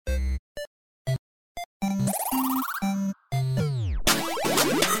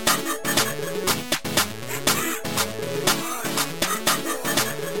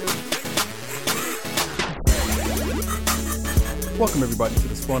Welcome, everybody, to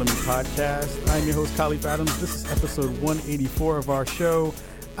the Spawn of Me podcast. I'm your host, Khalif Adams. This is episode 184 of our show.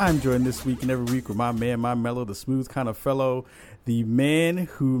 I'm joined this week and every week with my man, my mellow, the smooth kind of fellow, the man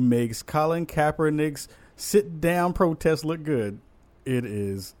who makes Colin Kaepernick's sit-down protest look good. It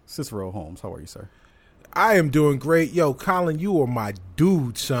is Cicero Holmes. How are you, sir? I am doing great. Yo, Colin, you are my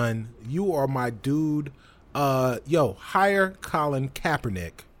dude, son. You are my dude. Hire Colin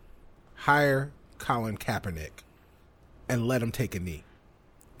Kaepernick. Hire Colin Kaepernick. And let him take a knee.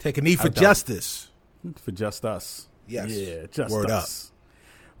 Take a knee for justice. For just us. Yes. Yeah, just Word us.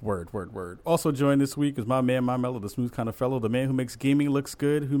 Word. Also joined this week is my man, my mellow, the smooth kind of fellow, the man who makes gaming looks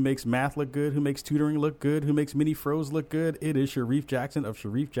good, who makes math look good, who makes tutoring look good, who makes mini froze look good. It is Sharif Jackson of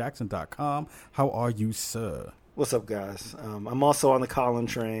SharifJackson.com. How are you, sir? What's up, guys? I'm also on the Colin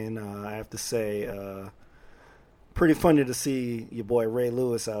train. I have to say, pretty funny to see your boy Ray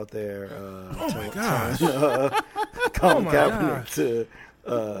Lewis out there. Colin Kaepernick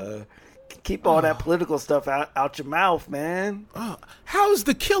to keep all that political stuff out your mouth, man. How is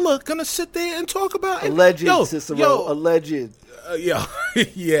the killer gonna sit there and talk about it? Alleged, Cicero. Alleged.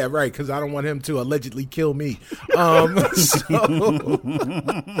 Yeah, right. Because I don't want him to allegedly kill me. Ray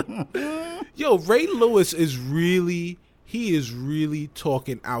Lewis is really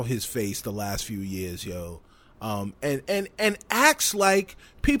talking out his face the last few years, yo. And acts like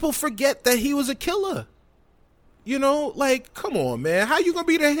people forget that he was a killer. You know, like, come on, man. How you gonna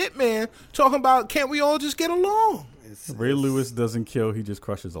be the hitman talking about can't we all just get along? Ray Lewis doesn't kill; he just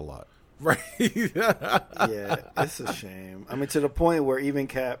crushes a lot. Right? Yeah, it's a shame. I mean, to the point where even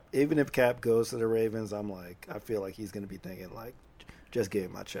if Cap goes to the Ravens, I feel like he's gonna be thinking like, just give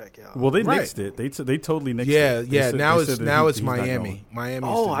him my check, y'all. Well, they nixed it. They totally nixed it. Yeah. Now it's Miami. Miami.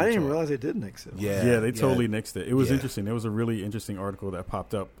 Oh, I didn't realize they did nix it. Yeah, they totally nixed it. It was interesting. There was a really interesting article that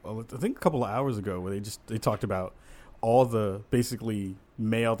popped up, I think, a couple of hours ago, where they talked about all the basically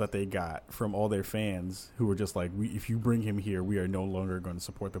mail that they got from all their fans who were just like, if you bring him here, we are no longer going to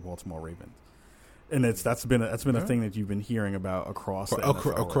support the Baltimore Ravens. And that's been a thing that you've been hearing about across the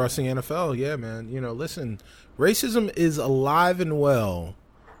NFL. Across the NFL, yeah, man. You know, listen, racism is alive and well.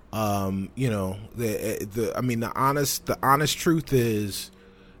 The honest truth is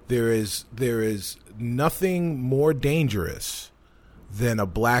there is nothing more dangerous than a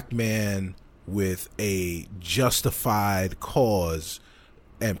black man with a justified cause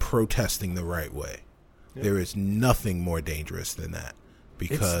and protesting the right way. Yep. There is nothing more dangerous than that.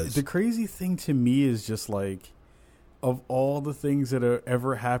 Because the crazy thing to me is just like, of all the things that have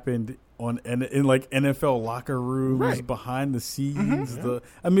ever happened in like NFL locker rooms, behind the scenes,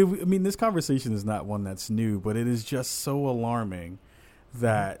 I mean, this conversation is not one that's new, but it is just so alarming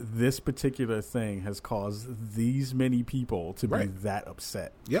that this particular thing has caused these many people to be that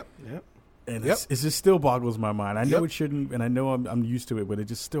upset. Yep. And it just still boggles my mind. I know it shouldn't, and I know I'm used to it, but it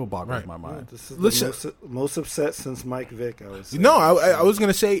just still boggles my mind. This is the most upset since Mike Vick, I would say. No, I was going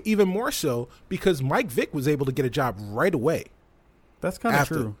to say even more so because Mike Vick was able to get a job right away. That's kind of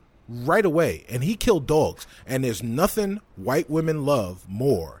true. Right away. And he killed dogs. And there's nothing white women love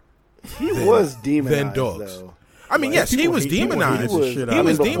more was demonized, than dogs. Though. I mean, yes, he was demonized. He was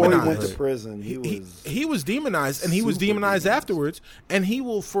demonized. He went to prison. He was demonized, and he was demonized afterwards. And he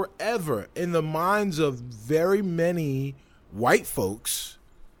will forever, in the minds of very many white folks,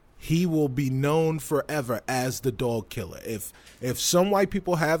 he will be known forever as the dog killer. If some white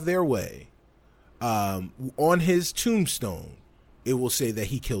people have their way, on his tombstone, it will say that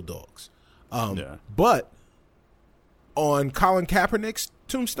he killed dogs. But on Colin Kaepernick's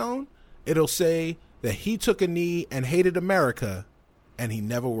tombstone, it'll say that he took a knee and hated America, and he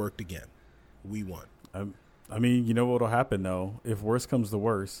never worked again. We won. I mean, you know what'll happen, though? If worse comes to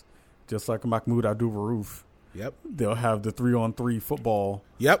worse, just like Mahmoud Abdul-Rauf, they'll have the 3-on-3 football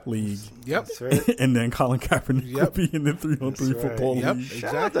league. Yep. That's right. And then Colin Kaepernick will be in the 3-on-3 football league.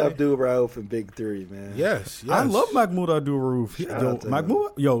 Shout out to Abdul-Rauf and Big Three, man. Yes. I love Mahmoud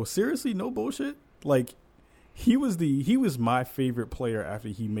Abdul-Rauf. Seriously, no bullshit. Like, he was my favorite player after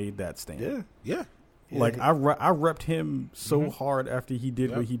he made that stand. Yeah. Like, I repped him so hard after he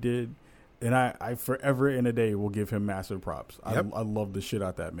did what he did, and I forever and a day will give him massive props. I love the shit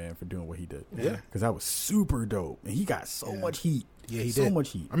out that man for doing what he did. Yeah, because that was super dope, and he got so much heat. Yeah, he did. So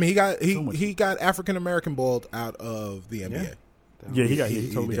much heat. I mean, he got African American balled out of the NBA. Yeah,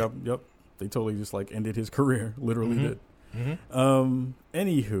 he totally got. Yep, they totally just like ended his career. Literally did.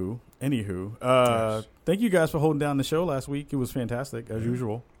 Anywho, thank you guys for holding down the show last week. It was fantastic as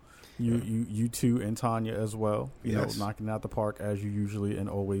usual. You two and Tanya as well. You know, knocking out the park as you usually and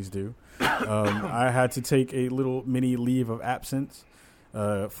always do. I had to take a little mini leave of absence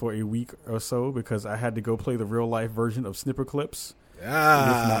for a week or so because I had to go play the real life version of Snipper Clips I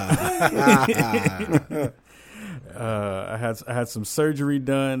had some surgery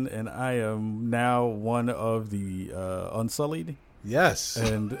done, and I am now one of the Unsullied. Yes,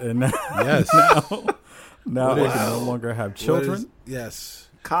 and now, yes, now I can no longer have children. Yes,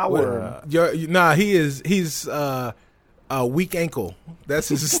 coward. He's Weak Ankle. That's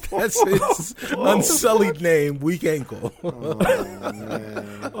his unsullied name. Weak Ankle. Oh,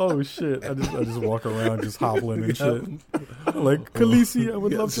 man. Oh shit! I just walk around just hobbling and shit. Like Khaleesi, I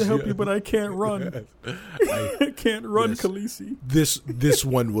would love to help you, but I can't run. I can't run, Yes. Khaleesi. This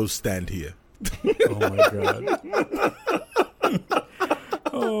one will stand here. Oh my god.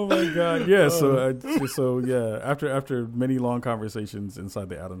 Oh my god. Yeah. So yeah. After many long conversations inside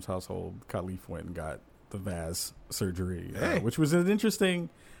the Addams household, Khalif went and got the Vaz surgery, which was an interesting,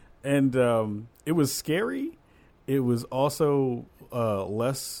 and it was scary. It was also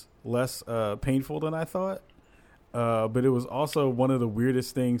less painful than I thought, but it was also one of the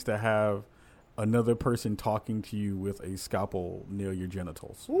weirdest things to have another person talking to you with a scalpel near your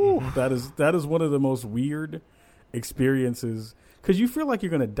genitals. Ooh. That is one of the most weird experiences because you feel like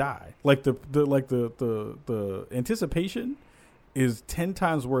you're gonna die. Like the anticipation is 10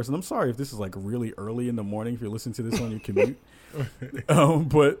 times worse. And I'm sorry if this is like really early in the morning if you're listening to this on your commute.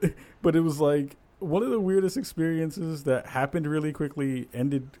 But it was like one of the weirdest experiences that happened really quickly,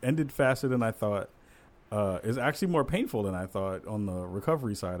 ended faster than I thought. Is actually more painful than I thought on the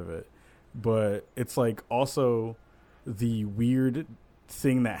recovery side of it. But it's like also the weird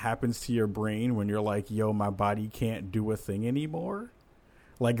thing that happens to your brain when you're like, yo, my body can't do a thing anymore.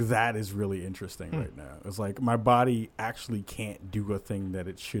 Like that is really interesting right now. It's like my body actually can't do a thing that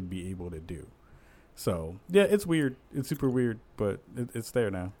it should be able to do. So yeah, it's weird. It's super weird, but it's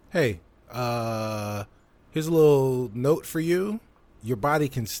there now. Hey, here's a little note for you. Your body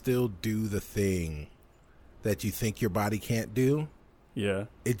can still do the thing that you think your body can't do. Yeah.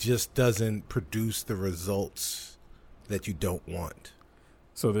 It just doesn't produce the results that you don't want.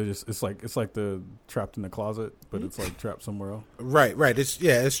 So they're just it's like the trapped in the closet, but it's like trapped somewhere else. Right. It's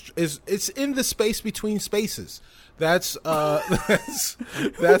in the space between spaces. That's what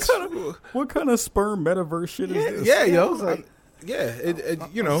kind of sperm metaverse shit is this? Yeah, yo. Like,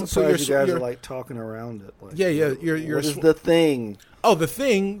 I'm so you guys are like talking around it. Like, You're what is the thing? Oh, the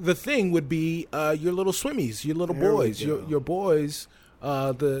thing would be your little swimmies, your little There boys, we go. your boys,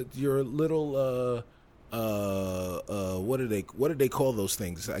 your little what do they call those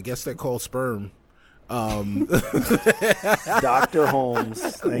things? I guess they're called sperm. Dr. Holmes.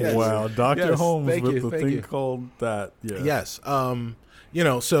 Thank you. Wow, Dr. Yes, Holmes thank with you, the thank thing you. called that. Yeah. Yes.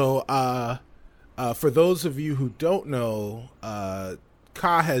 For those of you who don't know,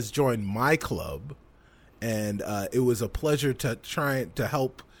 Ka has joined my club, and it was a pleasure to try to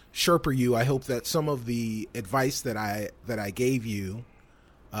help Sherpa you. I hope that some of the advice that I gave you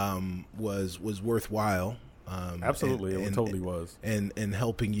was worthwhile. Absolutely, it totally was. And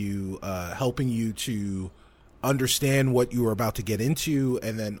helping you to understand what you were about to get into,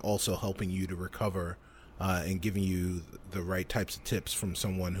 and then also helping you to recover, and giving you the right types of tips from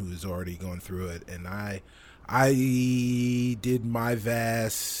someone who has already gone through it. And I did my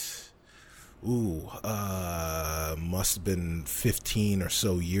VAS, must have been 15 or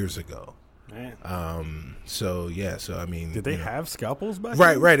so years ago. Man. So I mean, Did they have scalpels back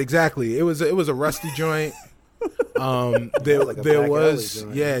Right, then? right, exactly. It was a rusty joint. There Like a there back was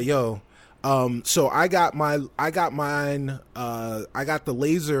alley joint. yeah, yo. So I got mine. I got the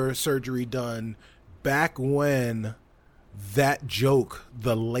laser surgery done back when that joke,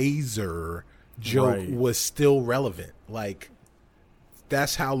 the laser joke, Right. was still relevant. Like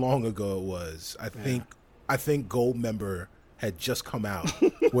that's how long ago it was. I think Gold Member had just come out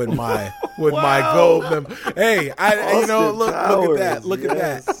when my gold member. Hey, look at that. Look at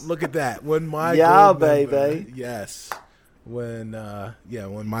that. Look at that. When my gold member, baby. yes. When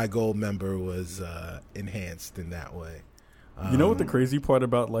my gold member was enhanced in that way. You know what the crazy part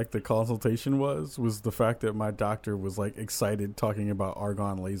about like the consultation was the fact that my doctor was like excited talking about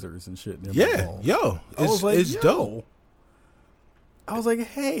argon lasers and shit. Near my Yeah, balls. yo, I was like, it's yo. dope. I was like,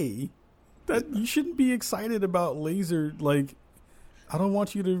 hey, that you shouldn't be excited about laser. Like, I don't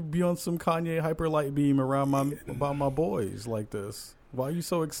want you to be on some Kanye hyper light beam about my boys like this. Why are you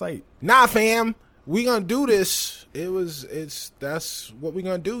so excited? Nah, fam, we gonna do this. That's what we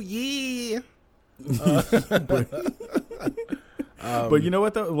gonna do. Yeah. But you know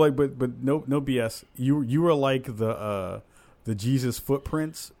what though? Like, but no BS. You were like the Jesus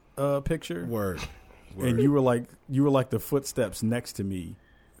footprints picture. Word. And you were like the footsteps next to me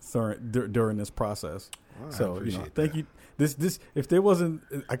during this process. Wow, I So appreciate thank you. This if there wasn't,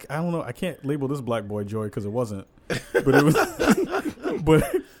 I don't know. I can't label this Black Boy Joy because it wasn't. But it was.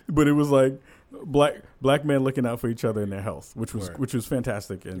 but it was like black men looking out for each other and their health, which was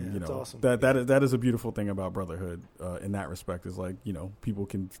fantastic, and awesome. that is a beautiful thing about brotherhood in that respect. Is like people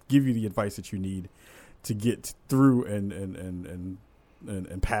can give you the advice that you need to get through and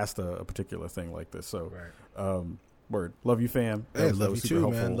past a particular thing like this. So, word, love you, fam. Hey, love you too,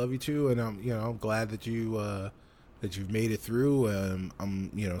 man. Love you too, and I'm glad that you've made it through.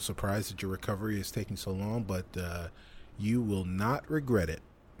 I'm surprised that your recovery is taking so long, but you will not regret it.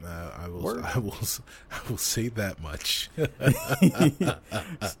 I will say that much. The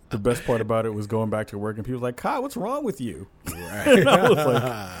best part about it was going back to work and people were like, Kai, what's wrong with you? Right. And I was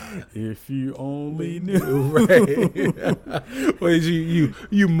like, if you only knew. Right. Well,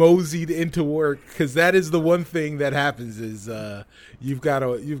 you moseyed into work, because that is the one thing that happens is you've got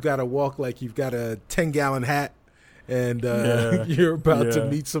to walk like you've got a 10-gallon hat, and you're about to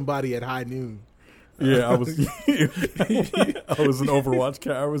meet somebody at high noon. Yeah, I was an Overwatch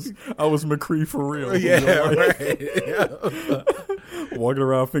cat. I was McCree for real. Yeah, right. Walking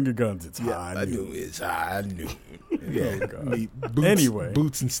around finger guns. It's high noon. It's high noon. Yeah. Anyway,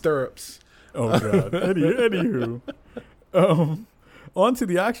 boots and stirrups. Oh god. Anywho, on to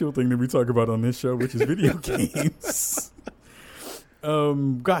the actual thing that we talk about on this show, which is video games.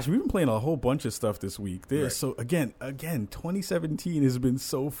 Gosh, we've been playing a whole bunch of stuff this week. So again, 2017 has been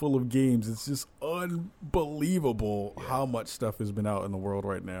so full of games. It's just unbelievable how much stuff has been out in the world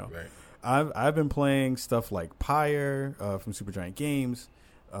right now. Right. I've been playing stuff like Pyre from Supergiant Games,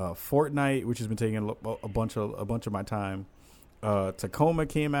 Fortnite, which has been taking a bunch of my time. Tacoma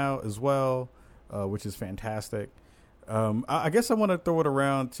came out as well, which is fantastic. I guess I want to throw it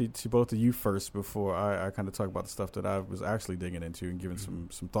around to both of you first before I kind of talk about the stuff that I was actually digging into and giving some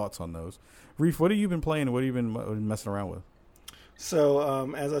thoughts on those. Reef, what have you been playing and what have you been messing around with?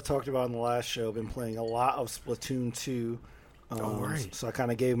 So, as I talked about in the last show, I've been playing a lot of Splatoon 2. Right. So I kind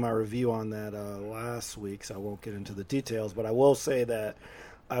of gave my review on that last week, so I won't get into the details. But I will say that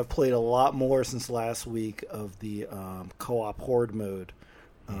I've played a lot more since last week of the co-op Horde mode.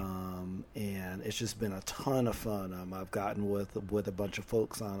 And it's just been a ton of fun. I've gotten with a bunch of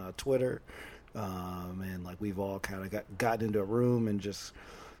folks on Twitter, and like we've all kind of gotten into a room and just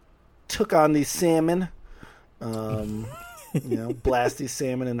took on these salmon, blast these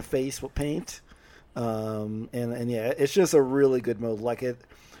salmon in the face with paint, and yeah, it's just a really good mode. Like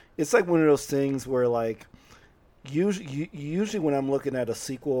it's like one of those things where like. Usually when I'm looking at a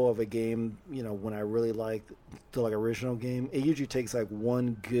sequel of a game, when I really like the original game, it usually takes like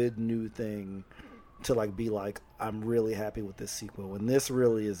one good new thing to like be like, I'm really happy with this sequel. And this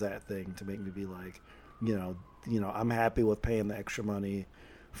really is that thing to make me be like, I'm happy with paying the extra money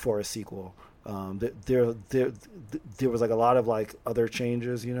for a sequel. There was like a lot of like other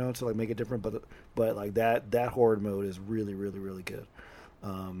changes, to like make it different, but like that Horde mode is really, really, really good.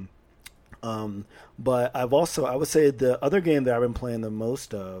 But I would say the other game that I've been playing the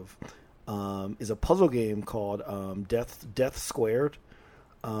most of is a puzzle game called Death Squared.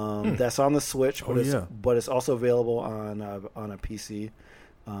 That's on the Switch, but it's also available on a PC,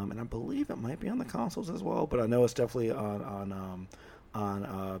 and I believe it might be on the consoles as well. But I know it's definitely on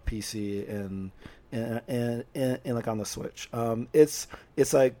PC and like on the Switch. It's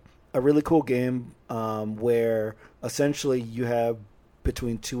like a really cool game where essentially you have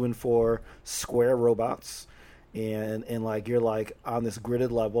between 2 and 4 square robots, and like you're like on this gridded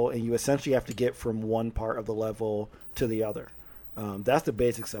level, and you essentially have to get from one part of the level to the other. That's the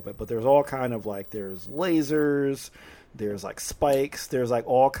basics of it, but there's all kind of like there's lasers, there's like spikes, there's like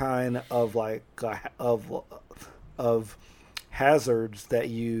all kind of like of hazards that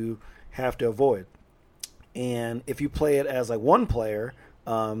you have to avoid. And if you play it as like one player,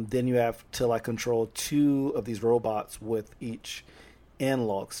 then you have to like control 2 of these robots with each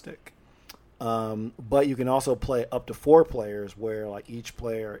analog stick. But you can also play up to 4 players, where like each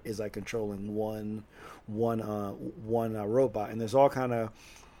player is like controlling one robot, and there's all kind of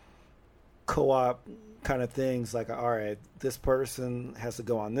co-op kind of things like, all right, this person has to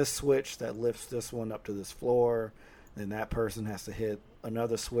go on this switch that lifts this one up to this floor, and that person has to hit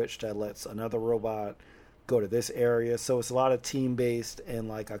another switch that lets another robot go to this area. So it's a lot of team based and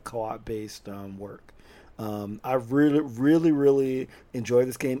like a co-op based work. I really, really enjoy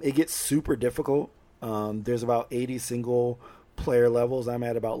this game. It gets super difficult. There's about 80 single player levels. I'm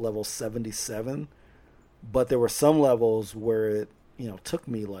at about level 77, but there were some levels where it, took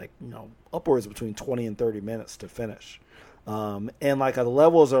me like, upwards between 20 and 30 minutes to finish. And like the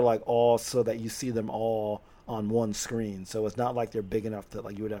levels are like all so that you see them all on one screen. So it's not like they're big enough that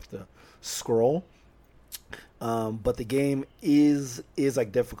like you would have to scroll. But the game is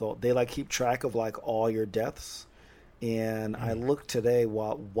like difficult. They like keep track of like all your deaths, And I looked today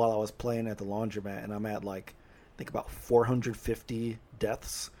while I was playing at the laundromat, and I'm at like I think about 450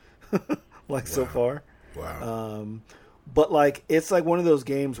 deaths so far. Wow. But like it's like one of those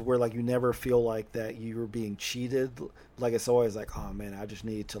games where like you never feel like that you're being cheated. Like it's always like, oh man, I just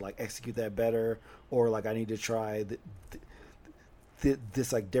need to like execute that better, or like I need to try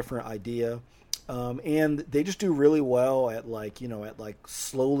this like different idea. And they just do really well at like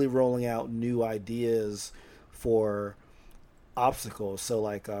slowly rolling out new ideas for obstacles. So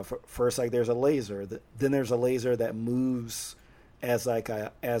like first like there's a laser, then there's a laser that moves as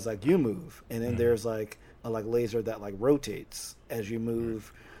you move, and then there's like a laser that like rotates as you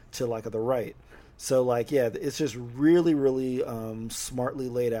move to like the right. So like it's just really really smartly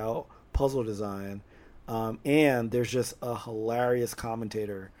laid out puzzle design, and there's just a hilarious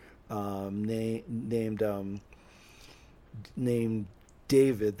commentator named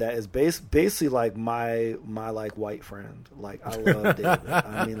David that is basically like my like white friend. Like I love David.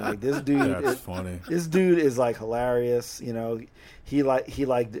 I mean like this dude That's funny. This dude is like hilarious. He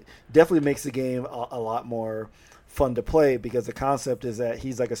definitely makes the game a lot more fun to play, because the concept is that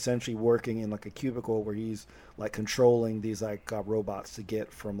he's like essentially working in like a cubicle where he's like controlling these like robots to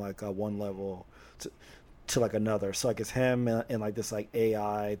get from like one level to like another. So like it's him and like this like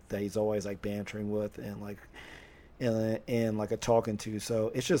AI that he's always like bantering with and like a talking to.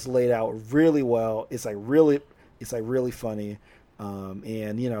 So it's just laid out really well. It's like really funny.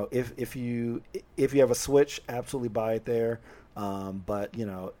 And if you have a Switch, absolutely buy it there. But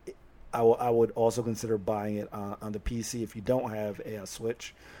I would also consider buying it on the PC if you don't have a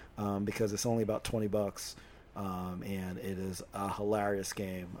Switch, because it's only about $20, and it is a hilarious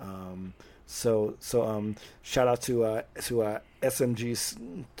game. So shout out to SMG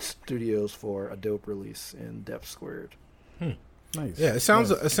Studios for a dope release in Depth Squared. Nice. Yeah, it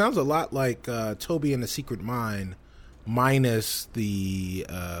sounds a lot like Toby and the Secret Mine, minus the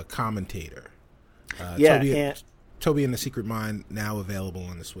commentator. Toby and the Secret Mine now available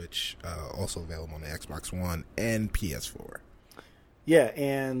on the Switch, also available on the Xbox One and PS4. Yeah,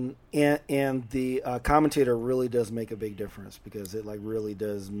 and the commentator really does make a big difference, because it like really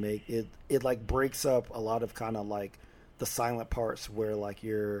does make it like breaks up a lot of kind of like the silent parts where like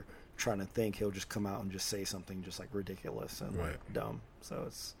you're trying to think. He'll just come out and just say something just like ridiculous and like dumb. So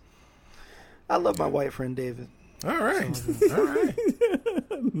I love my white friend David. All right. All right.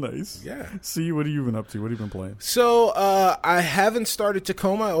 Nice. Yeah. See, what have you been up to? What have you been playing? So I haven't started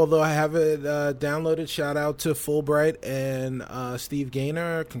Tacoma, although I have it downloaded. Shout out to Fulbright and Steve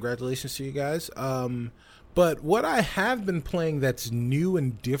Gaynor. Congratulations to you guys. But what I have been playing that's new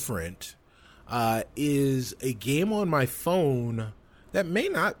and different is a game on my phone that may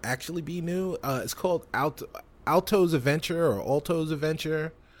not actually be new. It's called Alto's Adventure or Alto's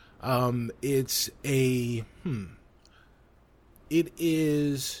Adventure. It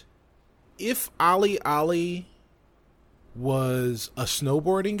is if Ollie Ollie was a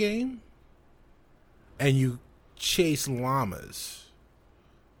snowboarding game and you chase llamas.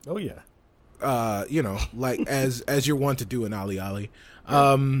 Oh yeah. Like as you're wont to do in Ollie Ollie.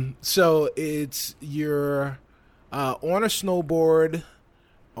 So it's you're on a snowboard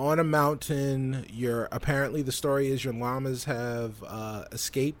on a mountain. Apparently the story is your llamas have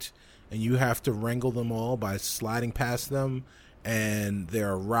escaped, and you have to wrangle them all by sliding past them. And there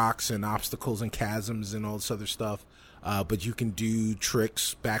are rocks and obstacles and chasms and all this other stuff. But you can do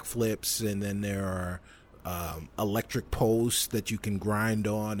tricks, backflips, and then there are electric posts that you can grind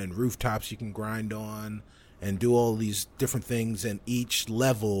on and rooftops you can grind on and do all these different things. And each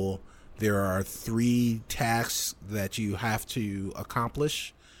level, there are 3 tasks that you have to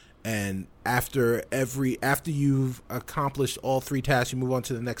accomplish. And after you've accomplished all 3 tasks, you move on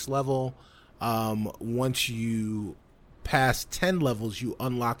to the next level. Once you pass 10 levels, you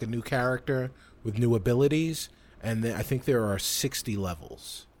unlock a new character with new abilities, and then I think there are 60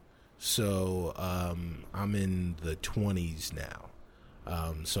 levels. So I'm in the 20s now.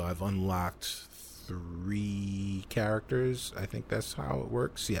 So I've unlocked 3 characters. I think that's how it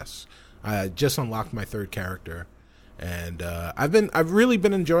works. Yes, I just unlocked my 3rd character, and I've really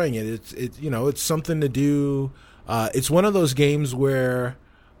been enjoying it. It's something to do. It's one of those games where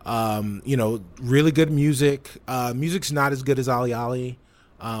really good music. Music's not as good as Ollie Ollie,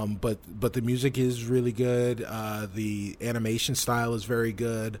 but the music is really good. The animation style is very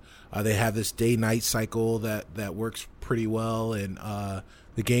good. They have this day-night cycle that works pretty well, and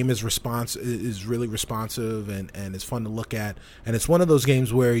the game is really responsive and it's fun to look at. And it's one of those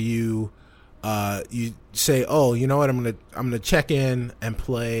games where you say, oh, you know what, I'm gonna check in and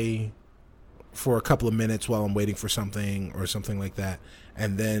play for a couple of minutes while I'm waiting for something or something like that.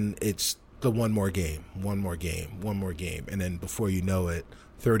 And then it's the one more game, and then before you know it,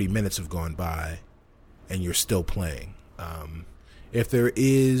 30 minutes have gone by, and you're still playing. If there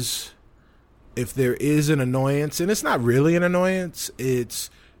is an annoyance, and it's not really an annoyance, it's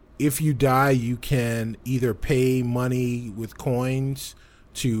if you die, you can either pay money with coins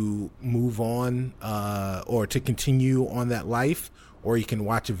to move on or to continue on that life, or you can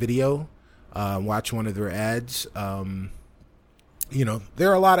watch a video, watch one of their ads. You know, there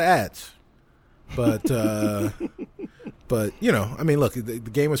are a lot of ads, but you know, I mean, look, the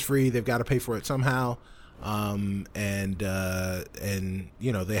game is free. They've got to pay for it somehow. And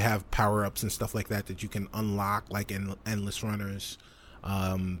you know, they have power-ups and stuff like that you can unlock, like in Endless Runners.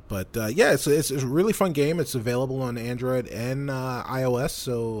 Yeah, it's a really fun game. It's available on Android and iOS.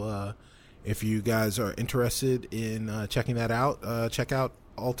 So if you guys are interested in checking that out, check out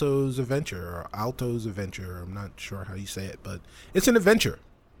Alto's Adventure. I'm not sure how you say it, but it's an adventure.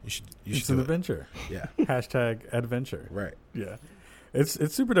 It's an adventure. Yeah. Hashtag adventure. Right. Yeah.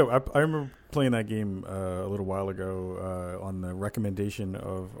 It's super dope. I remember playing that game a little while ago on the recommendation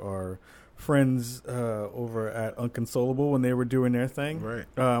of our friends over at Unconsolable when they were doing their thing. Right.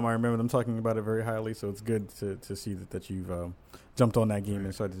 I remember them talking about it very highly, so it's good to see that you've jumped on that game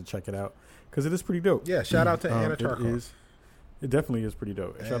and started to check it out, because it is pretty dope. Yeah, shout out to Anna Tarkov. It definitely is pretty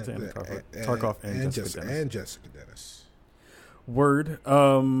dope. Shout out to Anna Tarkov and Jessica Dennis. And Jessica Dennis. Word.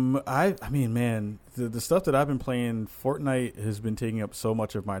 I mean, man, the stuff that I've been playing, Fortnite has been taking up so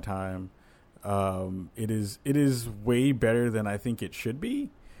much of my time. It is way better than I think it should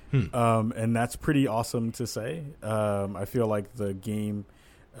be. And that's pretty awesome to say. I feel like the game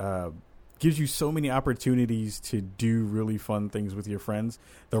gives you so many opportunities to do really fun things with your friends.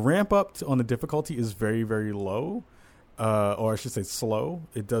 The ramp up on the difficulty is very, very low. Or I should say slow.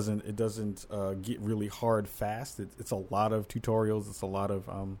 It doesn't get really hard fast. It's a lot of tutorials. It's a lot of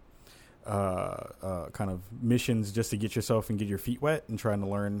kind of missions just to get yourself and get your feet wet and trying to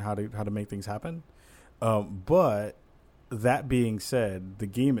learn how to make things happen. But that being said, the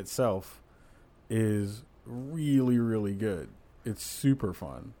game itself is really, really good. It's super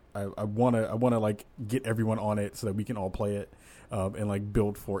fun. I wanna like get everyone on it so that we can all play it and like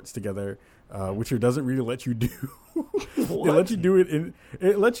build forts together, which it doesn't really let you do. It lets you do it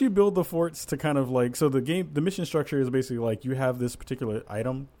it lets you build the forts to kind of like, so the mission structure is basically like you have this particular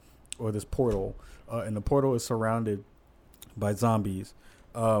item or this portal, and the portal is surrounded by zombies,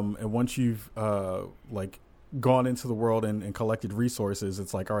 and once you've like gone into the world and collected resources,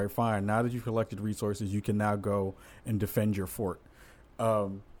 it's like, all right, fine, now that you've collected resources, you can now go and defend your fort,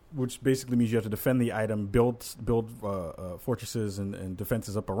 which basically means you have to defend the item, build fortresses and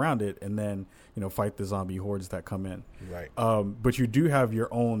defenses up around it, and then, you know, fight the zombie hordes that come in. Right. But you do have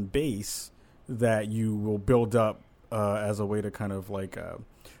your own base that you will build up as a way to kind of like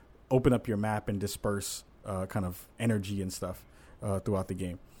open up your map and disperse kind of energy and stuff throughout the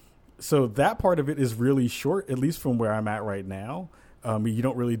game. So that part of it is really short, at least from where I'm at right now. You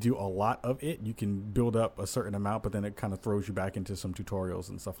don't really do a lot of it. You can build up a certain amount, but then it kind of throws you back into some tutorials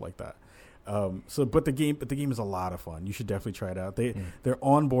and stuff like that. But the game is a lot of fun. You should definitely try it out. Their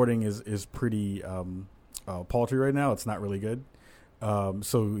onboarding is pretty paltry right now. It's not really good.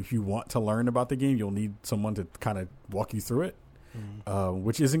 So if you want to learn about the game, you'll need someone to kind of walk you through it,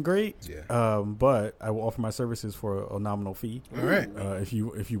 which isn't great. Yeah. But I will offer my services for a nominal fee. All right. If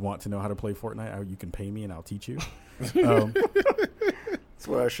you want to know how to play Fortnite, you can pay me and I'll teach you. That's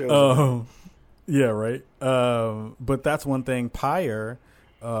what I showed. Yeah, right. But that's one thing. Pyre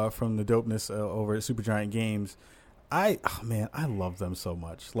from the dopeness over at Supergiant Games, I love them so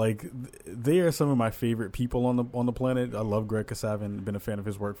much. Like, they are some of my favorite people on the planet. I love Greg Kasavin. Been a fan of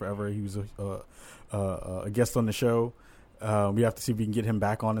his work forever. He was a guest on the show. We have to see if we can get him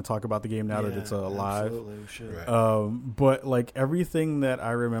back on and talk about the game now that it's live. Absolutely, we should. Right. But like everything that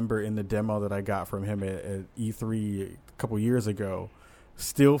I remember in the demo that I got from him at E3 a couple years ago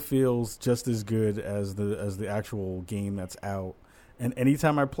still feels just as good as the actual game that's out. And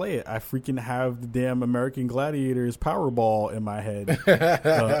anytime I play it, I freaking have the damn American Gladiators Powerball in my head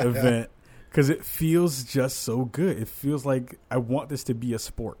event, because it feels just so good. It feels like I want this to be a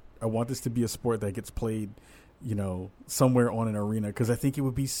sport. I want this to be a sport that gets played, you know, somewhere on an arena, because I think it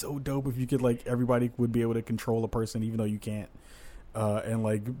would be so dope if you could, like, everybody would be able to control a person even though you can't, and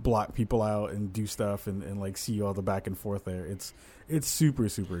like block people out and do stuff and like see all the back and forth there. It's super,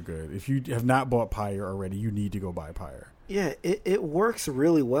 super good. If you have not bought Pyre already, you need to go buy Pyre. Yeah, it works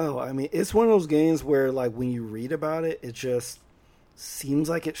really well. I mean, it's one of those games where, like, when you read about it, it just seems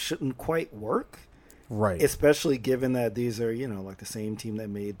like it shouldn't quite work. Right. Especially given that these are, you know, like the same team that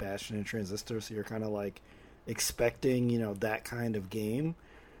made Bastion and Transistor, so you're kind of like expecting, you know, that kind of game.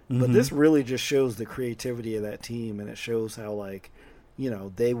 But this really just shows the creativity of that team, and it shows how, like, you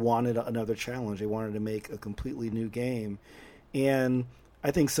know, they wanted another challenge. They wanted to make a completely new game. And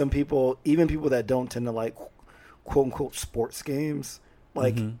I think some people, even people that don't tend to like quote unquote sports games,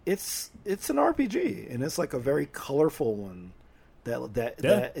 like it's an RPG, and it's like a very colorful one.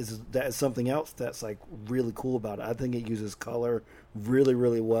 That is something else that's like really cool about it. I think it uses color really,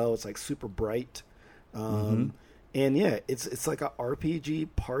 really well. It's like super bright. And yeah, it's like a RPG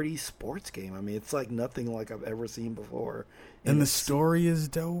party sports game. I mean, it's like nothing like I've ever seen before. And the story is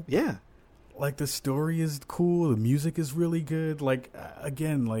dope. Yeah. Like, the story is cool. The music is really good. Like,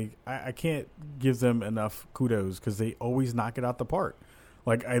 again, like, I can't give them enough kudos because they always knock it out the park.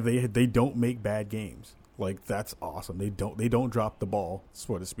 Like, they don't make bad games. Like, that's awesome. They don't drop the ball,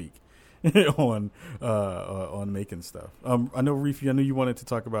 so to speak, on making stuff. I know, Reef, I know you wanted to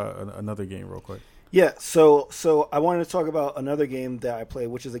talk about another game real quick. Yeah, so I wanted to talk about another game that I played,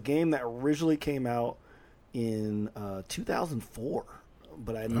 which is a game that originally came out in 2004,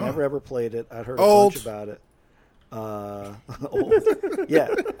 but I never ever played it. I'd heard a bunch about it. Old.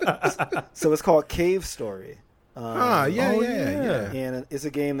 Yeah. So it's called Cave Story. Yeah. And it's a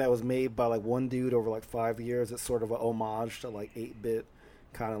game that was made by like one dude over like 5 years. It's sort of a homage to like 8-bit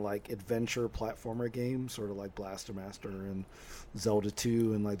kind of like adventure platformer games, sort of like Blaster Master and Zelda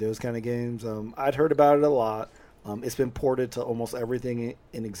 2 and like those kind of games. I'd heard about it a lot. It's been ported to almost everything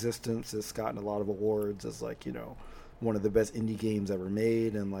in existence. It's gotten a lot of awards as like, you know, one of the best indie games ever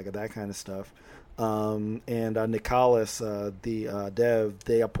made and like that kind of stuff. And Nicalis, the dev,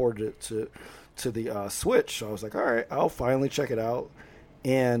 they ported it to the Switch. So I was like, all right, I'll finally check it out.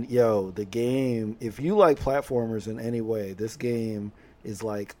 And the game, if you like platformers in any way, this game is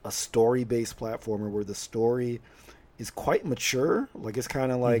like a story-based platformer where the story is quite mature. Like, it's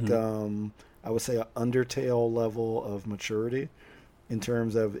kind of like I would say an Undertale level of maturity in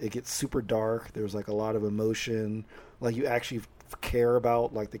terms of it gets super dark. There's like a lot of emotion. Like, you actually care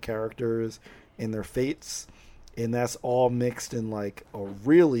about like the characters and their fates, and that's all mixed in like a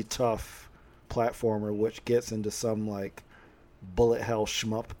really tough platformer, which gets into some like bullet hell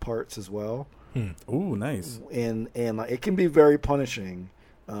shmup parts as well. Ooh, nice. And like, it can be very punishing.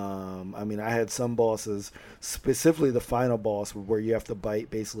 I mean, I had some bosses, specifically the final boss, where you have to bite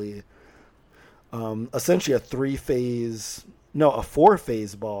basically essentially a 4-phase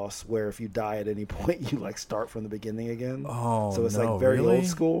boss, where if you die at any point, you like start from the beginning again. So it's like very old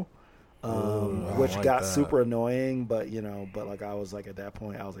school. Which like got super annoying, but like I was like at that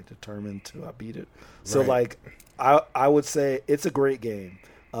point I was like determined to beat it. So like I would say it's a great game.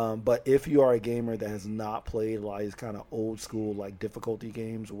 But if you are a gamer that has not played a lot of these kind of old school like difficulty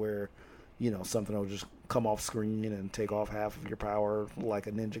games where something will just come off screen and take off half of your power like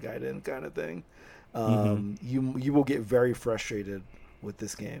a Ninja Gaiden kind of thing, you will get very frustrated with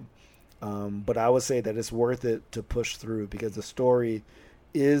this game. But I would say that it's worth it to push through because the story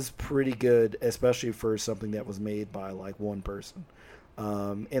is pretty good, especially for something that was made by like one person.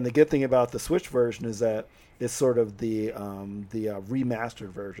 And the good thing about the Switch version is that it's sort of the remastered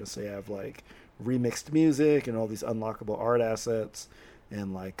version. So you have like remixed music and all these unlockable art assets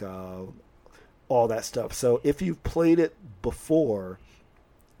and like all that stuff. So if you've played it before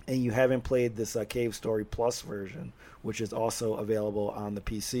and you haven't played this Cave Story Plus version, which is also available on the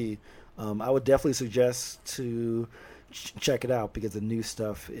PC, I would definitely suggest to check it out because the new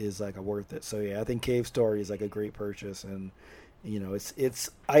stuff is like worth it. So yeah, I think Cave Story is like a great purchase, and it's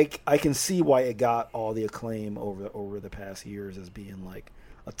I can see why it got all the acclaim over the past years as being like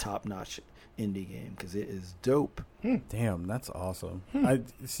a top-notch indie game because it is dope. Damn, that's awesome. I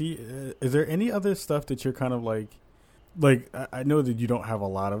see. Is there any other stuff that you're kind of like I know that you don't have a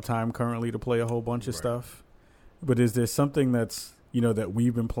lot of time currently to play a whole bunch of stuff, but is there something that's that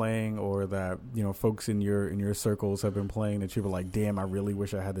we've been playing or that folks in your circles have been playing that you were like, damn, I really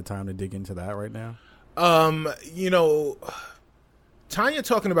wish I had the time to dig into that right now? Tanya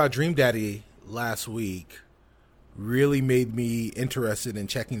talking about Dream Daddy last week really made me interested in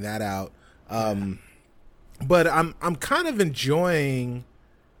checking that out. But I'm kind of enjoying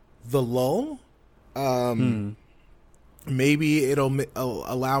the lull. Maybe it'll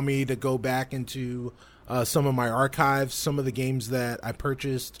allow me to go back into some of my archives, some of the games that I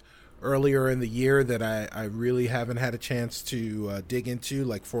purchased earlier in the year that I really haven't had a chance to dig into,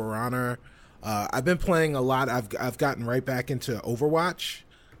 like For Honor. I've been playing a lot. I've gotten right back into Overwatch.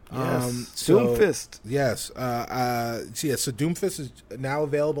 Yes, Doomfist. Yes. So Doomfist is now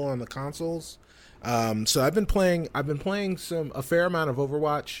available on the consoles. So I've been playing a fair amount of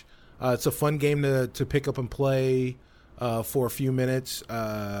Overwatch. It's a fun game to pick up and play for a few minutes.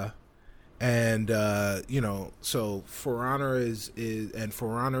 And so For Honor is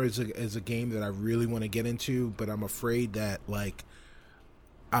a game that I really want to get into, but I'm afraid that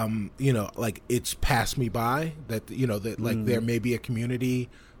it's passed me by. That there may be a community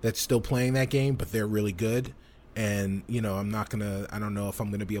that's still playing that game, but they're really good. And I don't know if I'm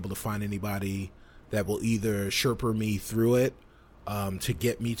gonna be able to find anybody that will either Sherpa me through it to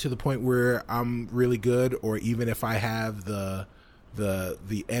get me to the point where I'm really good, or even if I have the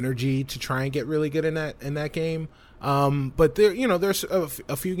energy to try and get really good in that game. But there's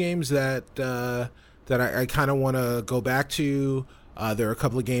a few games that I kind of want to go back to. There are a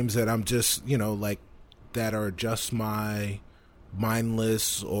couple of games that I'm just that are just my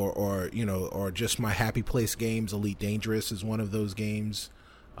mindless or just my happy place games. Elite Dangerous is one of those games.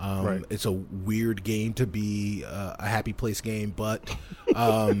 Right. It's a weird game to be a happy place game, but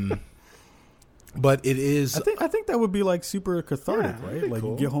it is. I think that would be super cathartic, right? Like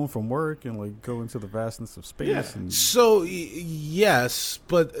cool. You get home from work and go into the vastness of space. Yeah. And so yes,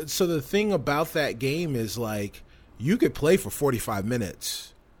 but so the thing about that game is you could play for 45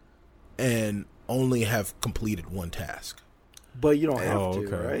 minutes and only have completed one task. But you don't have to,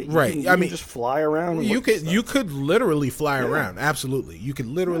 right? Right. You can just fly around. You could literally fly around. Absolutely. You could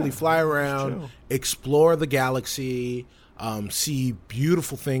literally fly around, explore the galaxy, see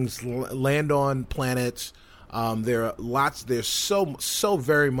beautiful things, land on planets. There are lots. There's so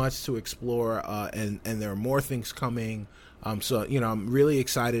very much to explore, and there are more things coming. So I'm really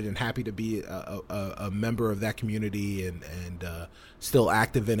excited and happy to be a member of that community and still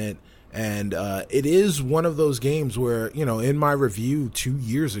active in it. And it is one of those games where, in my review 2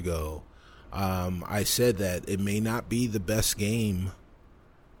 years ago, I said that it may not be the best game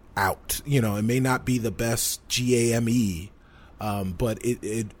out. It may not be the best GAME, but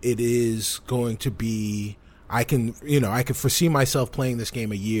it is going to be. I can foresee myself playing this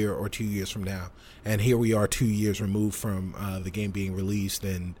game a year or 2 years from now. And here we are 2 years removed from the game being released,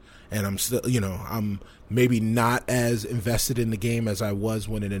 and I'm still, I'm maybe not as invested in the game as I was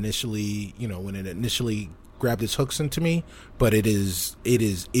when it initially grabbed its hooks into me, but it is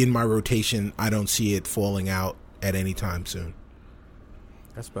in my rotation. I don't see it falling out at any time soon.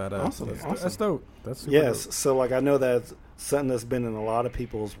 That's badass. Awesome. That's dope. That's super yes. dope. So I know that's something that's been in a lot of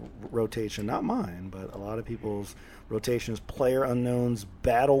people's rotation, not mine, but a lot of people's rotations. PlayerUnknown's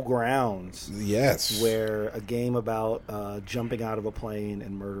Battlegrounds. Yes. Where a game about jumping out of a plane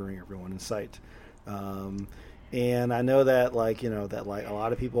and murdering everyone in sight. And I know that a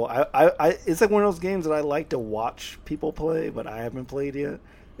lot of people. I it's one of those games that I like to watch people play, but I haven't played yet.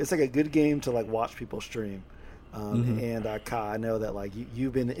 It's a good game to watch people stream. And Kai, I know that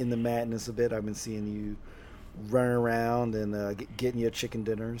you've been in the madness a bit. I've been seeing you running around and getting your chicken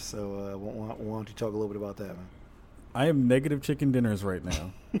dinners. So why don't you talk a little bit about that, man? I am negative chicken dinners right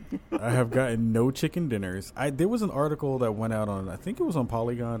now. I have gotten no chicken dinners. There was an article that went out on, I think it was on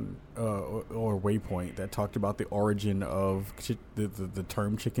Polygon or Waypoint, that talked about the origin of the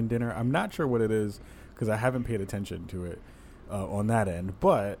term chicken dinner. I'm not sure what it is because I haven't paid attention to it on that end,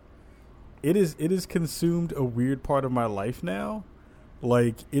 but it is consumed a weird part of my life now.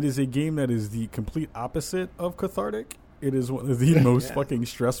 It is a game that is the complete opposite of cathartic. It is one of the most fucking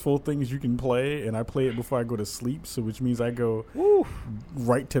stressful things you can play, and I play it before I go to sleep, so which means I go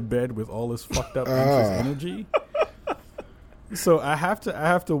right to bed with all this fucked up anxious energy. So I have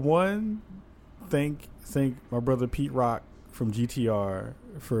to one thank my brother Pete Rock from GTR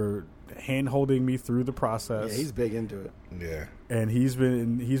for hand holding me through the process. Yeah, he's big into it. Yeah. And he's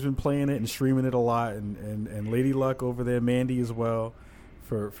been playing it and streaming it a lot, and Lady Luck over there, Mandy as well,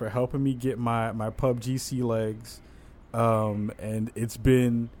 for helping me get my PUBG sea legs. And it's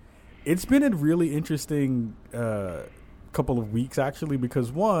been a really interesting couple of weeks actually, because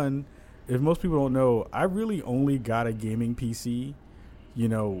one, if most people don't know, I really only got a gaming PC,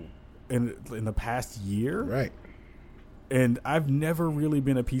 in the past year. Right. And I've never really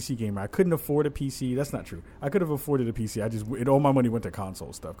been a PC gamer. I couldn't afford a PC. That's not true. I could have afforded a PC. All my money went to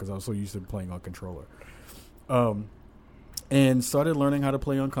console stuff because I was so used to playing on controller. And started learning how to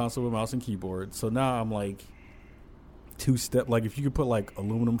play on console with mouse and keyboard. So now I'm two-step. If you could put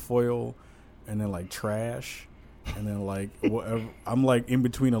aluminum foil and then trash, and then whatever. I'm in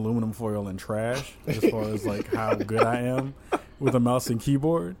between aluminum foil and trash as far as how good I am with a mouse and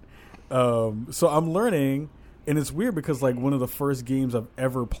keyboard. So I'm learning. And it's weird because one of the first games I've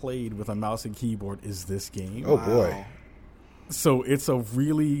ever played with a mouse and keyboard is this game. Oh, boy. So it's a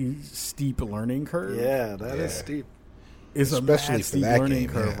really steep learning curve. Yeah, that is steep. It's especially a mad steep learning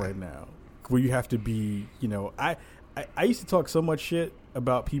curve right now, where you have to be, I used to talk so much shit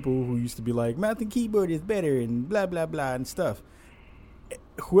about people who used to be like, mouse and keyboard is better and blah, blah, blah and stuff.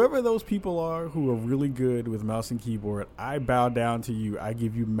 whoever those people are who are really good with mouse and keyboard, I bow down to you. I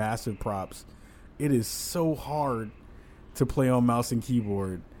give you massive props. It is so hard to play on mouse and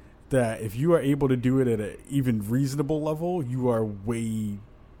keyboard that if you are able to do it at an even reasonable level, you are way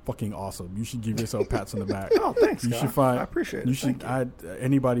fucking awesome. You should give yourself pats on the back. Oh, thanks, you Scott. should find. I appreciate it. You should.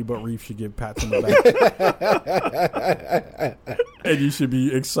 Anybody but Reef should give pats on the back. And you should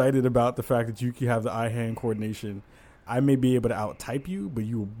be excited about the fact that you can have the eye-hand coordination. I may be able to out-type you, but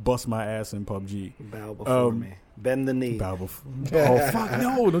you will bust my ass in PUBG. Bow before me. Bend the knee. Bow before. Oh, fuck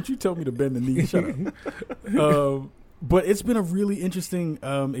no. Don't you tell me to bend the knee. Shut up. But it's been a really interesting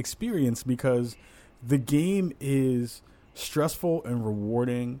experience because the game is stressful and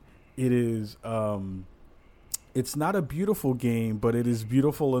rewarding. It is it's not a beautiful game, but it is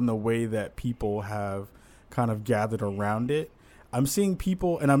beautiful in the way that people have kind of gathered around it. I'm seeing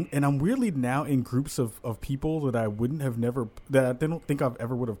people, and I'm weirdly now in groups of people that I don't think I've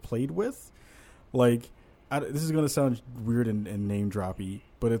ever would have played with. Like, this is going to sound weird and name droppy,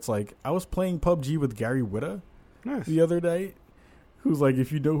 but it's like I was playing PUBG with Gary Whitta the other day, who's like,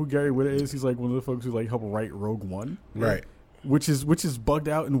 if you know who Gary Whitta is, he's like one of the folks who like helped write Rogue One, right? Which is bugged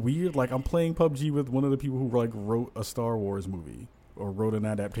out and weird. Like, I'm playing PUBG with one of the people who like wrote a Star Wars movie. Or wrote an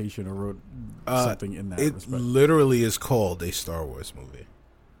adaptation, or wrote something in that respect. It literally is called a Star Wars movie.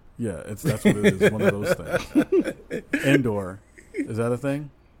 Yeah, that's what it is. One of those things. Endor, is that a thing?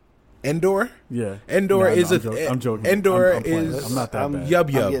 Endor? Yeah. Endor is I'm joking. Endor I'm not that bad. Yub.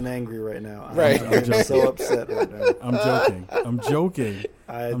 I'm getting angry right now. Right. I'm just so upset right now. I'm joking.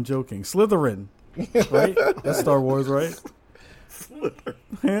 I'm joking. Slytherin, right? That's Star Wars, right?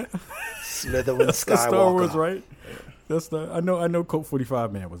 Slytherin Skywalker. That's Star Wars, right? That's I know Colt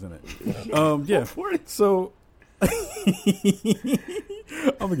 45 Man was in it. Yeah. So I'm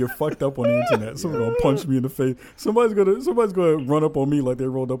gonna get fucked up on the internet. Someone's gonna punch me in the face. Somebody's gonna run up on me like they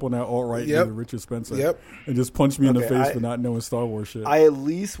rolled up on that alt-right nigga Richard Spencer and just punch me in the face for not knowing Star Wars shit. I at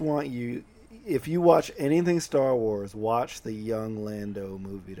least want you, if you watch anything Star Wars, watch the Young Lando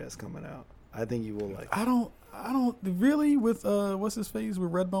movie that's coming out. I think you will like it. I don't really with what's his face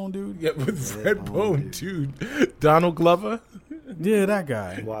with Redbone dude? Yeah, with Redbone dude. Donald Glover? Yeah, that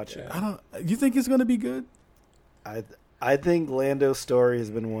guy. Watch it. You think it's gonna be good? I think Lando's story has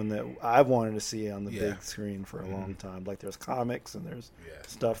been one that I've wanted to see on the big screen for a long time. Like, there's comics and there's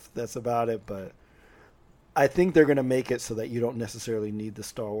stuff that's about it, but I think they're gonna make it so that you don't necessarily need the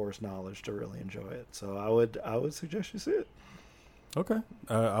Star Wars knowledge to really enjoy it. So I would suggest you see it. Okay.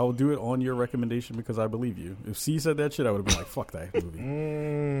 I'll do it on your recommendation because I believe you. If C said that shit, I would have been like, fuck that movie.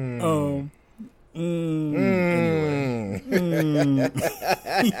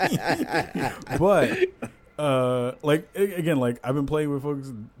 But, like, again, like, I've been playing with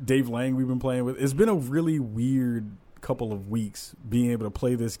folks, Dave Lang we've been playing with. It's been a really weird couple of weeks being able to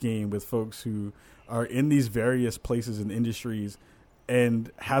play this game with folks who are in these various places and industries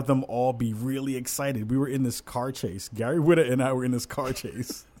and have them all be really excited. We were in this car chase. Gary Whitta and I were in this car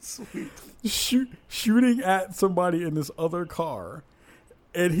chase. Sweet. Shooting at somebody in this other car.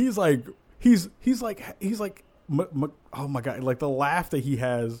 And he's like, oh my God, like the laugh that he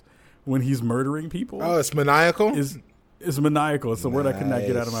has when he's murdering people. Oh, it's maniacal? Is maniacal. It's the word I could not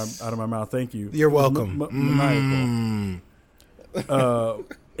get out of my mouth. Thank you. You're welcome. Maniacal.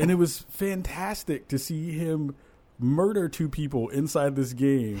 And it was fantastic to see him murder two people inside this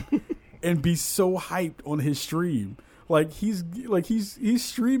game and be so hyped on his stream. Like he's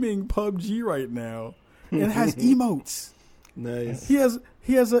streaming PUBG right now and has emotes. Nice. He has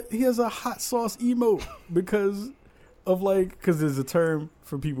a hot sauce emote because there's a term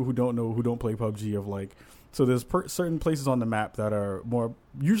for people who don't know, who don't play PUBG, of like, so there's certain places on the map that are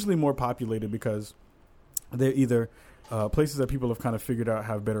usually more populated because they're either places that people have kind of figured out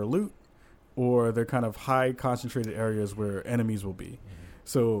have better loot, or they're kind of high concentrated areas where enemies will be. Mm-hmm.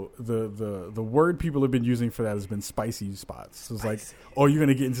 So the word people have been using for that has been spicy spots. So it's like, oh, you're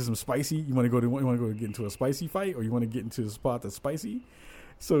gonna get into some spicy. You want to go get into a spicy fight, or you want to get into a spot that's spicy.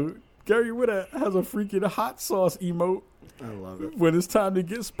 So Gary Whitta has a freaking hot sauce emote. I love it when it's time to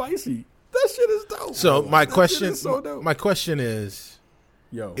get spicy. That shit is dope. So my question is,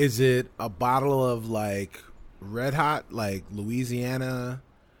 is it a bottle of like Red Hot, like Louisiana?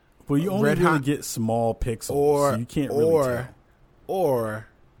 Well, you only really get small pixels, so you can't really tell. Or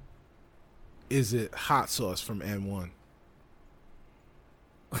is it hot sauce from N1?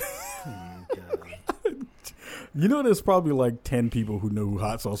 You know, there's probably like 10 people who know who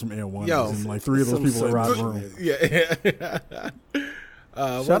hot sauce from N1 is, and like 3 of those people are in the room. Yeah.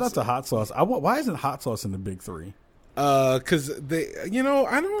 Shout out to hot sauce. Why isn't hot sauce in the big 3? Because they, I don't know.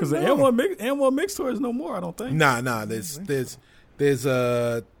 Because the N1 mix tour is no more. I don't think. Nah. There's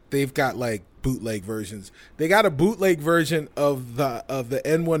they've got like bootleg versions. They got a bootleg version of the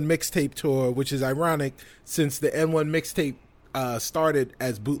N1 mixtape tour, which is ironic since the N1 mixtape started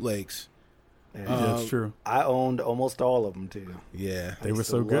as bootlegs. Yeah, that's true. I owned almost all of them too. Yeah, they were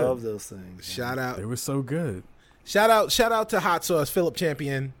so good. Love those things. Shout out. They were so good. Shout out to Hot Sauce, Philip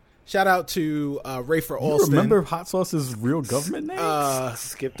Champion. Shout out to Rafer Alston. You remember Hot Sauce's real government name?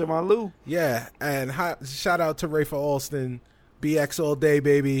 Skip to my Lou. Yeah, and shout out to Rafer Alston, BX all day,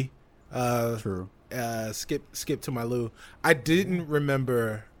 baby. True. Skip to my Lou. I didn't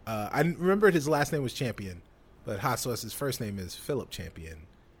remember. I remembered his last name was Champion, but Hot Sauce's first name is Philip Champion.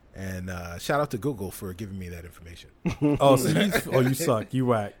 And shout out to Google for giving me that information. You suck. You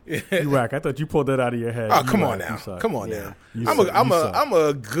whack. You whack. I thought you pulled that out of your head. Oh, come on now. Come on now. I'm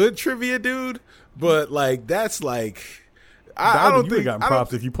a good trivia dude, but like that's like I don't think gotten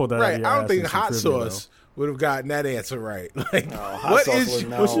props if you pulled that out of your I don't ass think Hot Sauce would have gotten that answer right. Like, what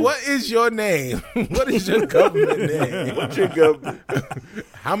is your name? What is your government name? What's your government?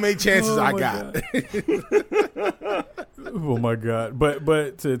 How many chances I got? Oh my god!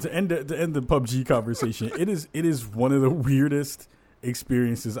 But to end the PUBG conversation, it is one of the weirdest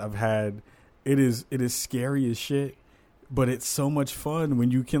experiences I've had. It is scary as shit, but it's so much fun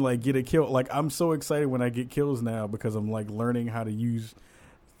when you can like get a kill. Like I'm so excited when I get kills now because I'm like learning how to use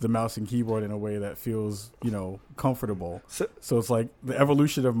the mouse and keyboard in a way that feels, comfortable. So it's like the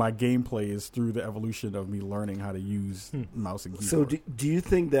evolution of my gameplay is through the evolution of me learning how to use mouse and keyboard. So do you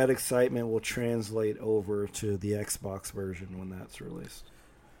think that excitement will translate over to the Xbox version when that's released?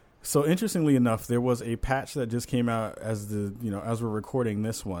 So interestingly enough, there was a patch that just came out as we're recording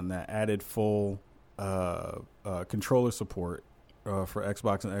this one that added full controller support for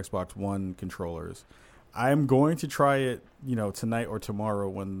Xbox and Xbox One controllers. I'm going to try it, tonight or tomorrow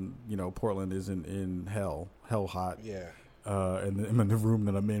when, Portland is in hell hot. Yeah. And the room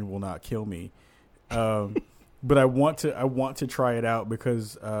that I'm in will not kill me. But I want to try it out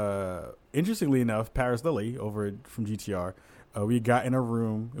because, interestingly enough, Paris Lilly over from GTR, we got in a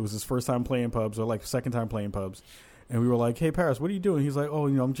room. It was his first time playing pubs or like second time playing pubs. And we were like, hey, Paris, what are you doing? He's like, oh,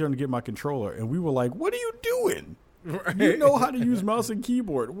 I'm trying to get my controller. And we were like, what are you doing? Right. You know how to use mouse and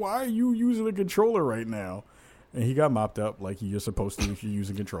keyboard. Why are you using a controller right now? And he got mopped up like you're supposed to if you're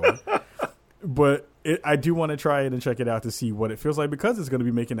using a controller. But I do want to try it and check it out to see what it feels like because it's going to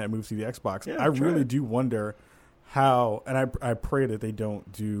be making that move to the Xbox. Yeah, I really do wonder how, and I pray that they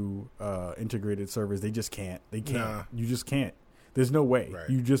don't do integrated servers. They just can't. They can't. Nah. You just can't. There's no way.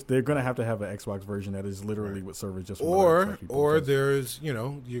 Right. They're going to have an Xbox version that is literally with servers just or there's you're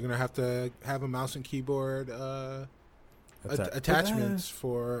going to have a mouse and keyboard attachments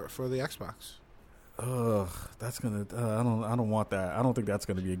for the Xbox. That's gonna. I don't want that. I don't think that's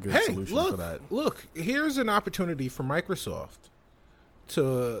going to be a good solution for that. Look, here's an opportunity for Microsoft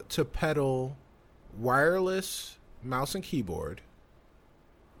to peddle wireless mouse and keyboard.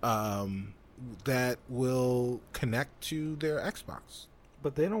 That will connect to their Xbox.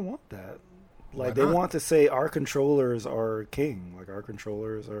 But they don't want that. Like they want to say our controllers are king. Like our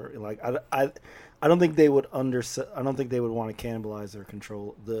controllers are like I don't think they would I don't think they would want to cannibalize their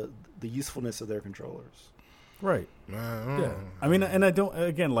control the usefulness of their controllers. Right. Yeah. I mean, and I don't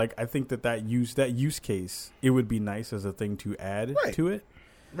again like I think that use case it would be nice as a thing to add to it.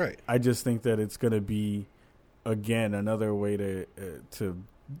 Right. I just think that it's going to be again another way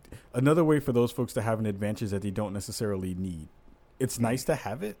another way for those folks to have an advantage that they don't necessarily need. It's nice to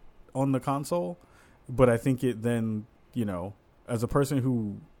have it on the console, but I think it then, as a person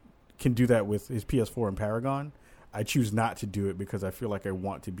who can do that with his PS4 and Paragon, I choose not to do it because I feel like I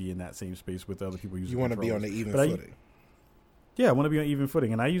want to be in that same space with other people using controllers. You want to be on the even footing. I want to be on even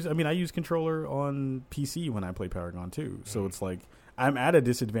footing. And I use controller on PC when I play Paragon too. So it's like I'm at a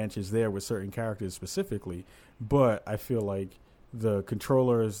disadvantage there with certain characters specifically, but I feel like the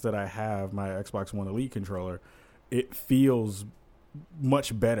controllers that I have, my Xbox One Elite controller, it feels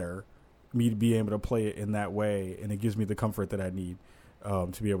much better me to be able to play it in that way, and it gives me the comfort that I need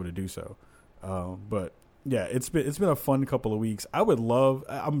to be able to do so. But yeah, it's been a fun couple of weeks.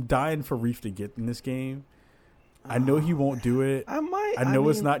 I'm dying for Reef to get in this game. I know he won't do it. I know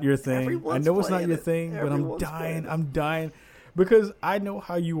it's not your thing. I know it's not your thing, but I'm dying. Because I know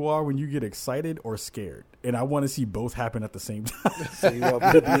how you are when you get excited or scared. And I want to see both happen at the same time. So you want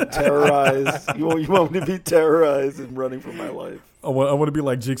me to be terrorized? You want me to be terrorized and running for my life? I want to be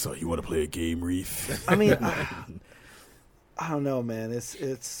like Jigsaw. You want to play a game, Reef? I mean, I don't know, man. I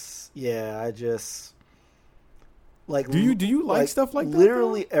just... Like, do you like stuff like that?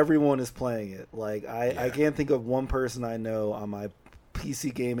 Literally everyone is playing it. Like I can't think of one person I know on my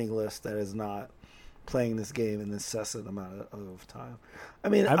PC gaming list that is not playing this game an incessant amount of time. I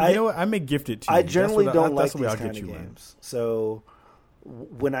mean, I may gift it to you. I generally don't like these kind of games. So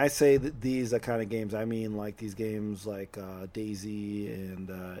when I say that these are kind of games, I mean like these games like DayZ and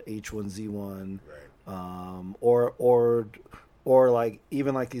H1Z1, or like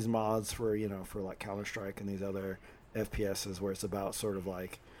even like these mods for for like Counter-Strike and these other FPSs where it's about sort of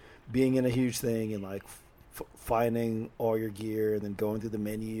like being in a huge thing and like finding all your gear and then going through the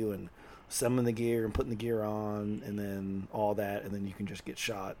menu and summoning the gear and putting the gear on and then all that, and then you can just get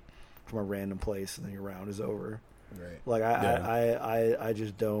shot from a random place and then your round is over. Right. Like I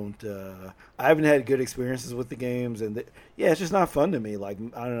just don't. I haven't had good experiences with the games, and it's just not fun to me. Like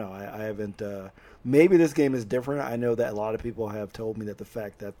I don't know. I haven't. Maybe this game is different. I know that a lot of people have told me that the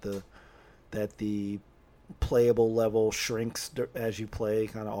fact that the playable level shrinks as you play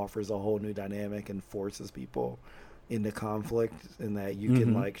kind of offers a whole new dynamic and forces people into conflict, and that you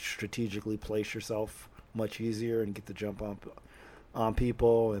can like strategically place yourself much easier and get the jump on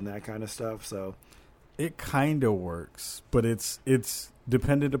people and that kind of stuff. So it kind of works, but it's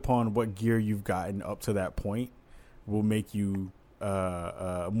dependent upon what gear you've gotten up to that point will make you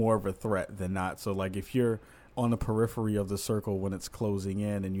more of a threat than not. So like if you're on the periphery of the circle when it's closing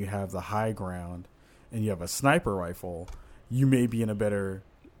in and you have the high ground and you have a sniper rifle, you may be in a better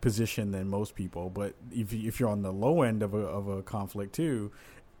position than most people. But if you're on the low end of a conflict too,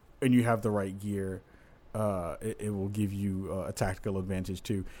 and you have the right gear, it will give you a tactical advantage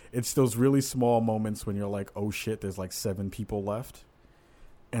too. It's those really small moments when you're like, oh shit, there's like 7 people left,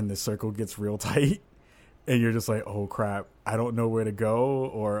 and the circle gets real tight, and you're just like, oh crap, I don't know where to go,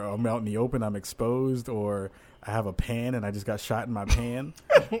 or I'm out in the open, I'm exposed, or I have a pan and I just got shot in my pan,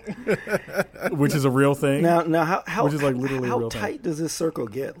 which is a real thing. Now, how which is like literally how a real tight thing. Does this circle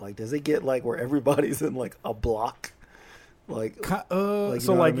get? Like, does it get like where everybody's in like a block? Like, so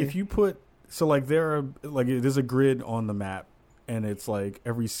like if you put, so like there's a grid on the map, and it's like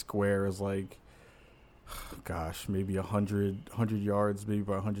every square is like, gosh, maybe 100 yards, maybe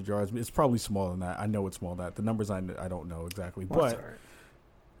about 100 yards. It's probably smaller than that. I know it's smaller than that. The numbers I don't know exactly, but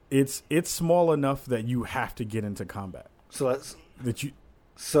it's small enough that you have to get into combat. So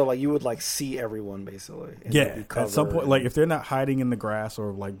like you would like see everyone basically. Yeah, at some point, like if they're not hiding in the grass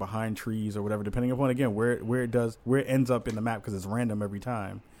or like behind trees or whatever, depending upon again where it ends up in the map, because it's random every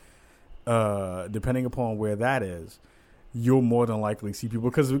time. Depending upon where that is, you'll more than likely see people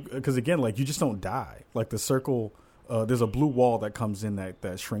because again, like you just don't die. Like the circle, there's a blue wall that comes in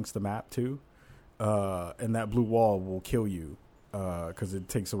that shrinks the map too, and that blue wall will kill you because it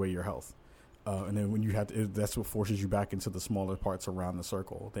takes away your health. And then when you that's what forces you back into the smaller parts around the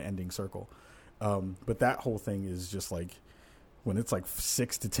circle, the ending circle. But that whole thing is just like when it's like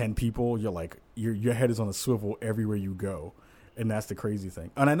 6 to 10 people, you're like your head is on a swivel everywhere you go, and that's the crazy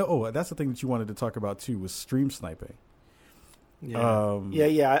thing. And I know that's the thing that you wanted to talk about too, was stream sniping.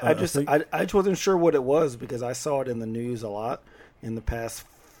 Yeah. I just wasn't sure what it was because I saw it in the news a lot in the past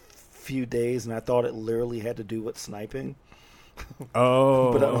few days, and I thought it literally had to do with sniping. But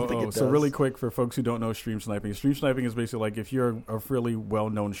I don't think it does. So really quick for folks who don't know stream sniping is basically like if you're a really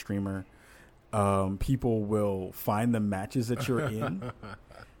well-known streamer, people will find the matches that you're in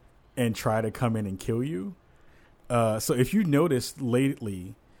and try to come in and kill you. So if you noticed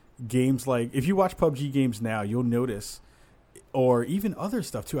lately, games like if you watch PUBG games now, you'll notice, or even other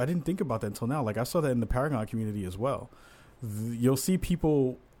stuff too. I didn't think about that until now. Like I saw that in the Paragon community as well. You'll see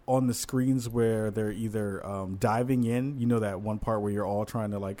people on the screens where they're either diving in, that one part where you're all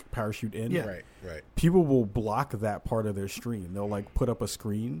trying to like parachute in. Yeah. Right. People will block that part of their stream. They'll like put up a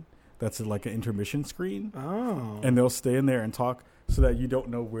screen that's like an intermission screen. Oh. And they'll stay in there and talk so that you don't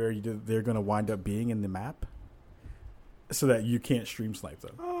know where they're going to wind up being in the map, so that you can't stream snipe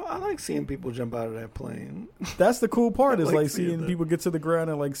them. Oh, I like seeing people jump out of that plane. That's the cool part is like seeing people get to the ground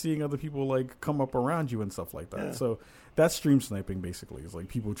and like seeing other people like come up around you and stuff like that. Yeah. So that's stream sniping basically. It's like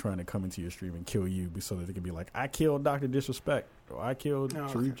people trying to come into your stream and kill you so that they can be like, I killed Dr. Disrespect or I killed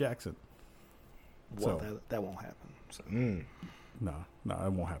Sharif Jackson. Well, so that won't happen. So. No,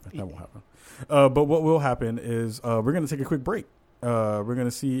 it won't happen. That won't happen. But what will happen is we're going to take a quick break. We're going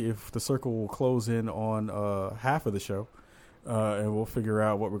to see if the circle will close in on half of the show. And we'll figure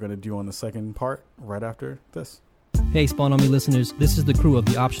out what we're going to do on the second part right after this. Hey, Spawn On Me listeners, this is the crew of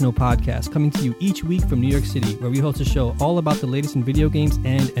The Optional Podcast coming to you each week from New York City, where we host a show all about the latest in video games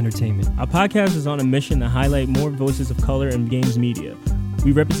and entertainment. Our podcast is on a mission to highlight more voices of color in games media.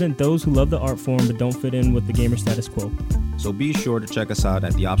 We represent those who love the art form but don't fit in with the gamer status quo. So be sure to check us out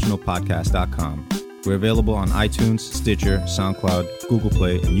at theoptionalpodcast.com. We're available on iTunes, Stitcher, SoundCloud, Google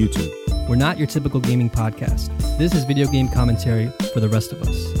Play, and YouTube. We're not your typical gaming podcast. This is video game commentary for the rest of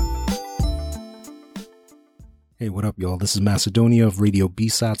us. Hey, what up, y'all? This is Macedonia of Radio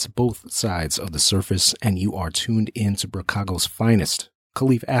B-Sides, both sides of the surface, and you are tuned in to Chicago's finest.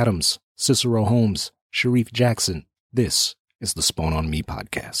 Khalif Adams, Cicero Holmes, Sharif Jackson. This is the Spawn on Me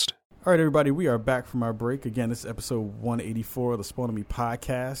podcast. All right, everybody, we are back from our break. Again, this is episode 184 of the Spawn on Me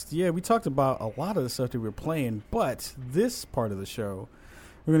podcast. Yeah, we talked about a lot of the stuff that we were playing, but this part of the show,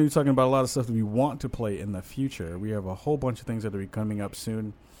 we're going to be talking about a lot of stuff that we want to play in the future. We have a whole bunch of things that will be coming up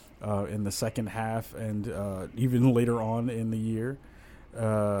soon. In the second half and even later on in the year.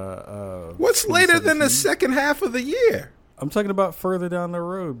 What's later than the second half of the year? I'm talking about further down the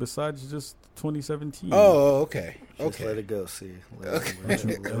road besides just 2017. Oh, okay. Just let it go, see.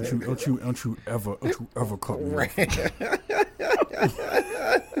 Don't you ever cut me off.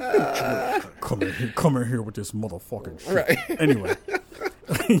 Come in here with this motherfucking shit. Right.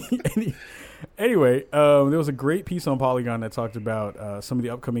 Anyway, there was a great piece on Polygon that talked about some of the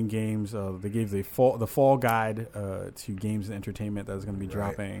upcoming games. They gave the fall guide to games and entertainment that is going to be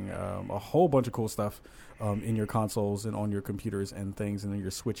dropping. A whole bunch of cool stuff in your consoles and on your computers and things and in your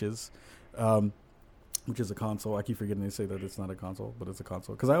Switches, which is a console. I keep forgetting to say that it's not a console, but it's a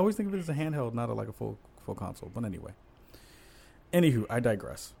console because I always think of it as a handheld, not like a full console. But anyway, I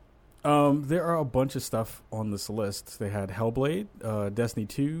digress. There are a bunch of stuff on this list. They had Hellblade, Destiny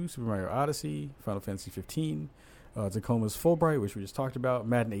 2, Super Mario Odyssey, Final Fantasy 15, Tacoma's Fulbright, which we just talked about,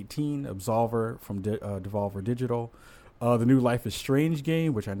 Madden 18, Absolver from Devolver Digital, the new Life is Strange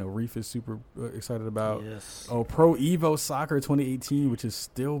game, which I know Reef is super excited about. Yes. Oh, Pro Evo Soccer 2018, which is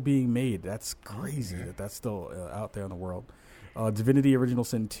still being made. That's crazy that's still out there in the world. Divinity Original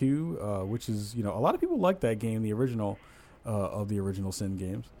Sin 2, which is, a lot of people like that game, the original. Of the original Sin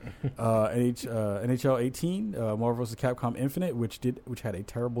games, NHL 18, Marvel vs. Capcom Infinite, which had a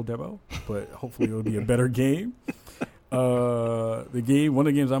terrible demo, but hopefully it'll be a better game. One of the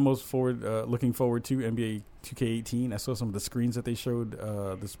games I'm most looking forward to, NBA 2K18. I saw some of the screens that they showed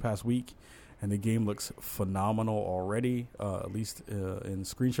this past week, and the game looks phenomenal already, at least in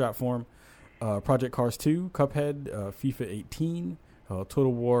screenshot form. Project Cars 2, Cuphead, FIFA 18,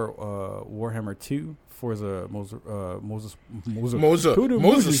 Total War Warhammer 2. Forza Motorsport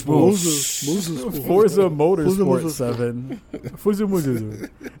 7,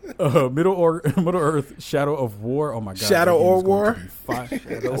 Middle Earth Shadow of War. Oh my god, Shadow or War? I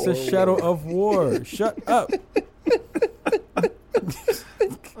said Shadow of War. Shut up.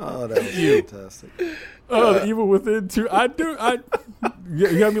 Oh, that was fantastic. The Evil Within 2.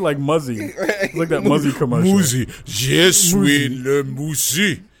 You got me like Muzzy. It's like that Muzzy commercial. Muzzy. Je suis le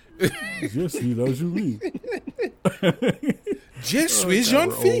Muzzy. Je suis la Julie. Je suis jeune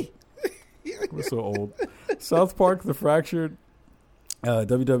fille. We're so old. South Park: The Fractured,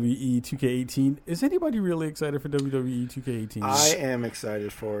 WWE 2K18. Is anybody really excited for WWE 2K18? I am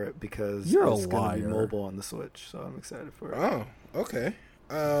excited for it because it's going to be mobile on the Switch, so I'm excited for it. Oh, okay.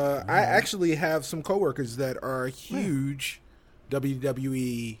 I actually have some coworkers that are huge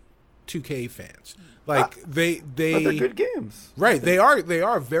WWE 2K fans. Like but they're good games, right? They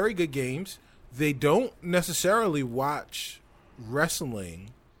are very good games. They don't necessarily watch wrestling,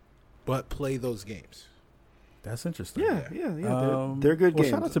 but play those games. That's interesting. Yeah. They're good games.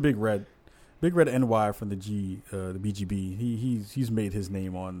 Shout out to Big Red NY from the BGB. He's made his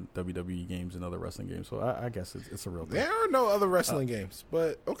name on WWE games and other wrestling games. So I guess it's a real thing. There are no other wrestling games,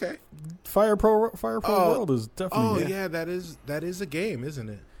 but okay. Fire Pro World is definitely. Oh yeah, that is a game, isn't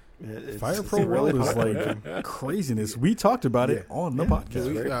it? Fire Pro World is like craziness. We talked about it on the podcast.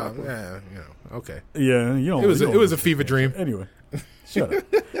 Okay. Yeah, it was a fever dream. Anyway, shut up.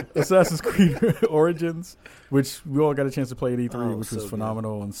 Assassin's Creed Origins, which we all got a chance to play at E3, which was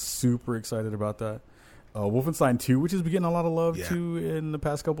phenomenal, and super excited about that. Wolfenstein 2, which has been getting a lot of love too in the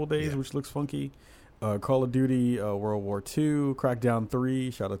past couple of days, which looks funky. Call of Duty World War II, Crackdown 3.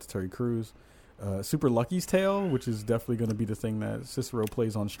 Shout out to Terry Crews. Super Lucky's Tale, which is definitely going to be the thing that Cicero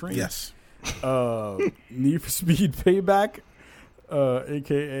plays on stream. Yes. Need for Speed Payback,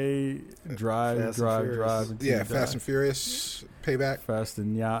 a.k.a. Drive. Yeah, Fast and Furious Payback. Fast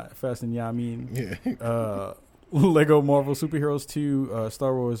and Yamin. Yeah. Lego Marvel Superheroes 2,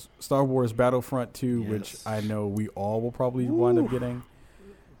 Star Wars Battlefront 2, which I know we all will probably wind up getting.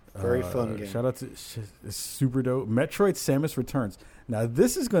 Very fun game. Shout out to it's super dope. Metroid Samus Returns. Now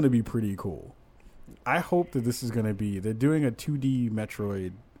this is going to be pretty cool. I hope that this is going to be. They're doing a 2D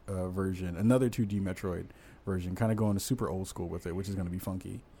Metroid version, another 2D Metroid version, kind of going to super old school with it, which is going to be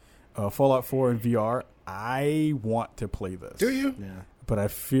funky. Fallout 4 in VR. I want to play this. Do you? Yeah. But I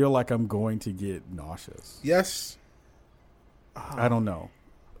feel like I'm going to get nauseous. Yes. I don't know.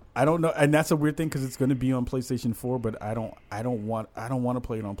 I don't know, and that's a weird thing because it's going to be on PlayStation 4, but I don't want to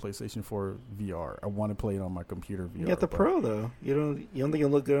play it on PlayStation 4 VR. I want to play it on my computer VR. You got the Pro though. You don't think it'll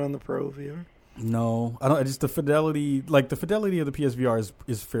look good on the Pro VR? No, I don't. I just the fidelity of the PSVR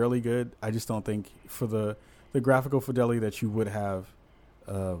is fairly good. I just don't think for the graphical fidelity that you would have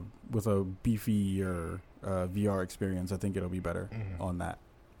with a beefier VR experience, I think it'll be better on that.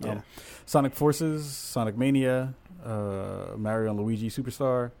 Yeah. Sonic Forces, Sonic Mania, Mario and Luigi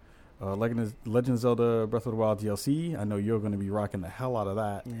Superstar, Legend of Zelda Breath of the Wild DLC. I know you're going to be rocking the hell out of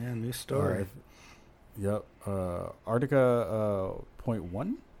that. Yeah, new story. Yep. Arctica Point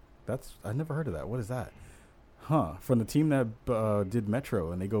 1? I never heard of that. What is that? Huh. From the team that did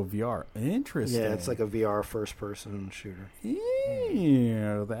Metro, and they go VR. Interesting. Yeah, it's like a VR first-person shooter.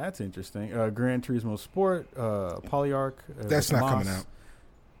 Yeah, that's interesting. Gran Turismo Sport, Polyarch. That's not coming out.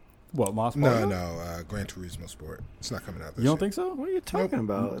 What, Moss? No, Gran Turismo Sport. It's not coming out this year. You don't think so? What are you talking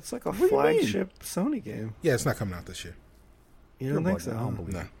about? It's like a flagship Sony game. Yeah, it's not coming out this year. You don't think so? I don't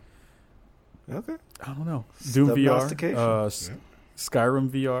believe it. No. Okay. I don't know. Doom VR, Stubnostication. Skyrim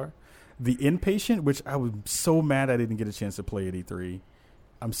VR, The Inpatient, which I was so mad I didn't get a chance to play at E3.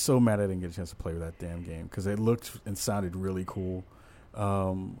 I'm so mad I didn't get a chance to play with that damn game because it looked and sounded really cool.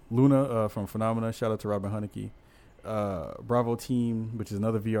 Luna from Phenomena, shout out to Robin Hunicke. Bravo Team, which is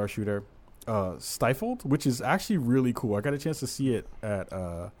another VR shooter. Stifled, which is actually really cool. I got a chance to see it at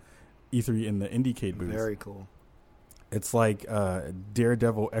E3 in the Indiecade booth. Very cool. It's like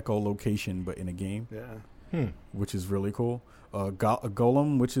Daredevil echolocation, but in a game. Yeah. Which is really cool.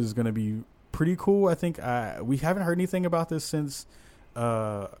 Golem, which is going to be pretty cool. I think we haven't heard anything about this since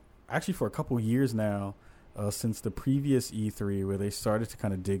actually for a couple years now, since the previous E3 where they started to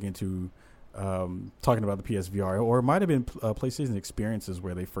kind of dig into talking about the PSVR, or it might have been PlayStation Experiences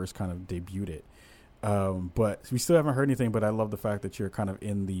where they first kind of debuted it. But we still haven't heard anything, but I love the fact that you're kind of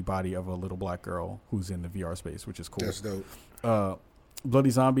in the body of a little black girl who's in the VR space, which is cool. That's dope. Bloody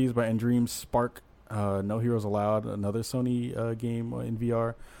Zombies by Endream, Spark, No Heroes Allowed, another Sony game in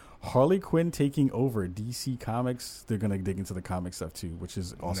VR. Harley Quinn taking over DC Comics. They're going to dig into the comic stuff too, which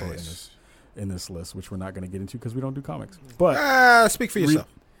is also in this list, which we're not going to get into because we don't do comics. But speak for yourself.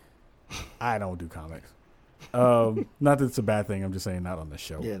 I don't do comics. Not that it's a bad thing. I'm just saying not on the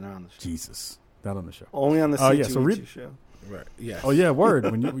show. Yeah, not on the show. Jesus. Not on the show. Only on the C2E2 show. Right. Yeah. Oh yeah, word.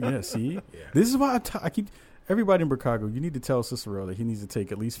 See? Yeah. This is why I keep everybody in Chicago, you need to tell Cicero that he needs to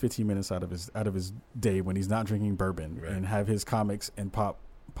take at least 15 minutes out of his day when he's not drinking bourbon and have his comics and pop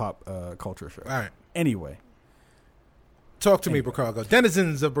culture show. All right. Anyway. Talk to me, Chicago.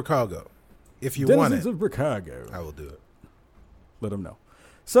 Denizens of Chicago. If you want it. Denizens of Chicago. I will do it. Let them know.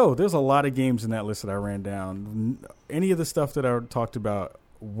 So there's a lot of games in that list that I ran down. Any of the stuff that I talked about,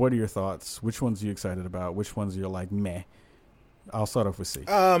 what are your thoughts? Which ones are you excited about? Which ones you're like, meh? I'll start off with C.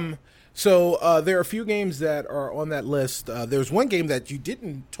 So there are a few games that are on that list. There's one game that you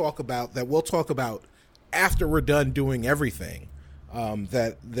didn't talk about that we'll talk about after we're done doing everything.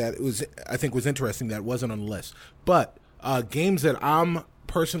 That I think was interesting that wasn't on the list. But games that I'm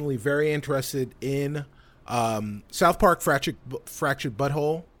personally very interested in. South Park Fractured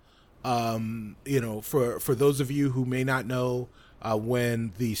Butthole. For those of you who may not know,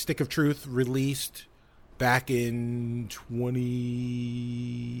 when the Stick of Truth released back in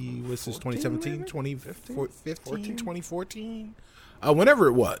 2017, 2015, 2014, whenever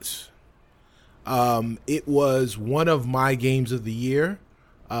it was one of my games of the year.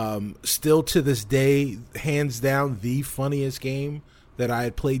 Still to this day, hands down, the funniest game that I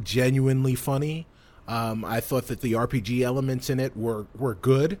had played, genuinely funny. I thought that the RPG elements in it were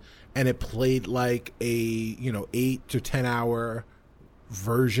good, and it played like a 8 to 10 hour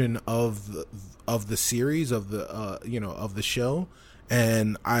version of the series of the show,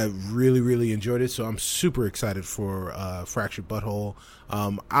 and I really, really enjoyed it. So I'm super excited for Fractured Butthole.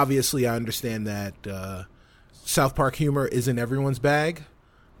 Obviously, I understand that South Park humor isn't everyone's bag,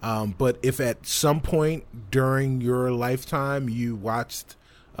 but if at some point during your lifetime you watched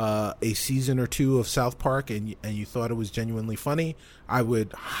a season or two of South Park and you thought it was genuinely funny, I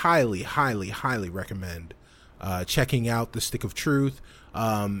would highly, highly, highly recommend checking out the Stick of Truth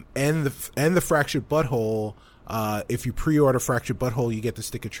and the Fractured Butthole. If you pre-order Fractured Butthole, you get the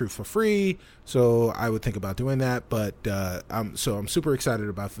Stick of Truth for free. So I would think about doing that. But I'm super excited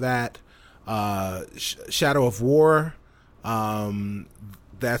about that. Shadow of War.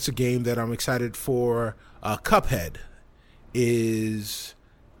 That's a game that I'm excited for. Cuphead is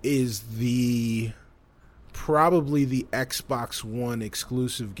probably the Xbox One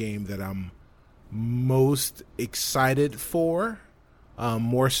exclusive game that I'm most excited for,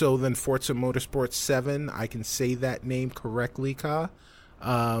 more so than Forza Motorsport 7. I can say that name correctly, Ka.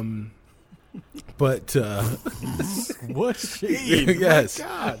 But what shade? Yes.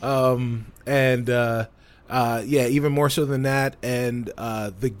 My God. Even more so than that. And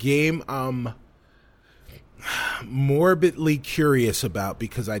the game I'm morbidly curious about,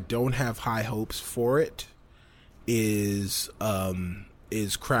 because I don't have high hopes for it, is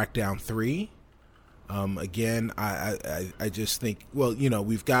Crackdown 3. Again, I just think, well,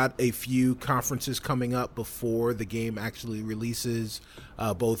 we've got a few conferences coming up before the game actually releases,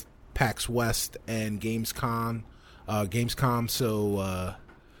 both PAX West and Gamescom. So,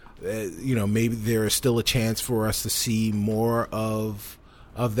 maybe there is still a chance for us to see more of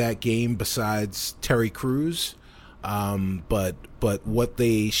that game besides Terry Crews. But what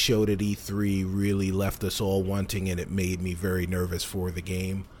they showed at E3 really left us all wanting, and it made me very nervous for the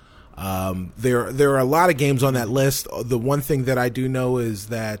game. There are a lot of games on that list. The one thing that I do know is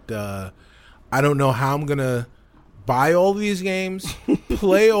that I don't know how I'm gonna buy all these games,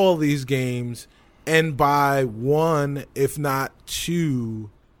 play all these games, and buy one, if not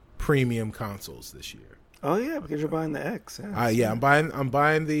two, premium consoles this year. Oh yeah, because you're buying the X. I'm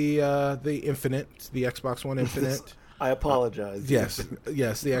buying the Infinite, the Xbox One Infinite. I apologize. Yes,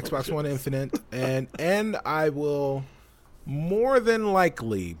 the Xbox One Infinite, and I will more than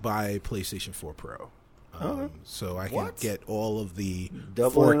likely buy a PlayStation 4 Pro. So I can get all of the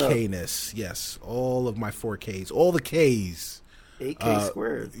 4K-ness. Yes, all of my 4Ks, all the Ks. 8K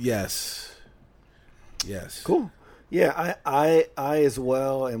squared. Yes. Cool. Yeah, I as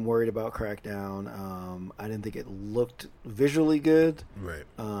well am worried about Crackdown. I didn't think it looked visually good. Right.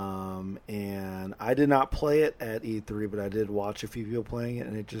 And I did not play it at E3, but I did watch a few people playing it,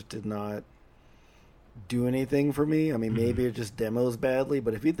 and it just did not do anything for me. I mean, maybe it just demos badly,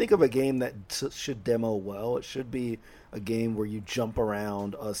 but if you think of a game that should demo well, it should be a game where you jump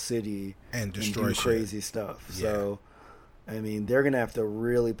around a city and destroy do crazy stuff. Yeah. So, I mean, they're going to have to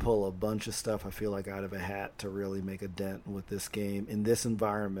really pull a bunch of stuff, I feel like, out of a hat to really make a dent with this game in this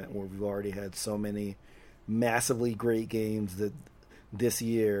environment where we've already had so many massively great games that this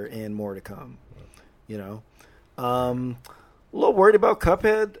year and more to come, a little worried about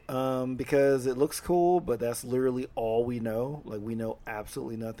Cuphead because it looks cool, but that's literally all we know. Like, we know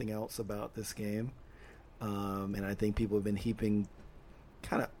absolutely nothing else about this game. And I think people have been heaping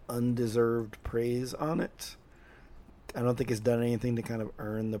kind of undeserved praise on it. I don't think it's done anything to kind of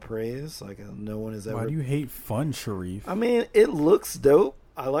earn the praise. Like, no one has ever... Why do you hate fun, Sharif? I mean, it looks dope.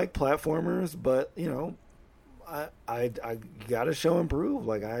 I like platformers, but, I gotta show and prove.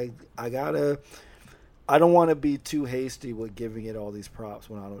 Like, I gotta... I don't want to be too hasty with giving it all these props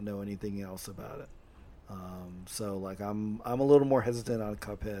when I don't know anything else about it. So like I'm a little more hesitant on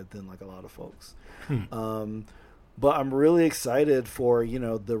Cuphead than like a lot of folks. But I'm really excited for,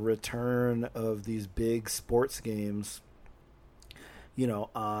 the return of these big sports games,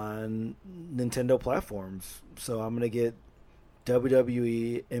 on Nintendo platforms. So I'm going to get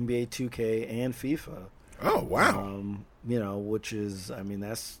WWE, NBA 2K, and FIFA. Oh, wow. Which is,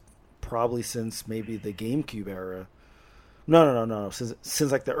 that's probably since maybe the GameCube era. No.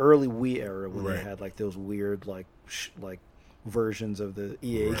 Since like the early Wii era, when they had like those weird like versions of the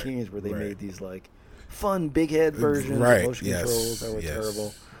EA games where they made these like fun big head versions, motion controls that were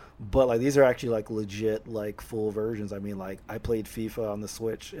terrible. But like these are actually like legit like full versions. I mean, like I played FIFA on the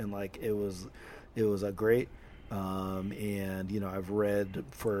Switch and like it was a great. And I've read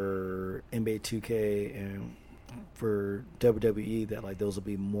for NBA 2K and for WWE that like those will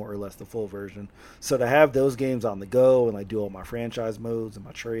be more or less the full version. So to have those games on the go and like do all my franchise modes and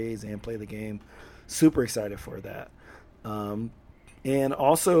my trades and play the game, super excited for that. And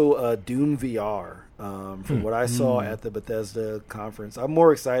also Doom VR. From what I saw at the Bethesda conference, I'm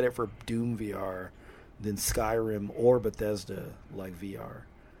more excited for Doom VR than Skyrim or Bethesda like VR.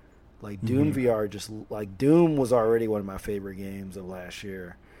 Like Doom VR, just like Doom was already one of my favorite games of last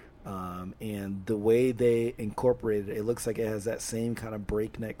year. And the way they incorporated it looks like it has that same kind of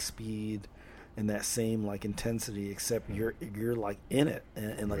breakneck speed and that same like intensity, except you're like in it,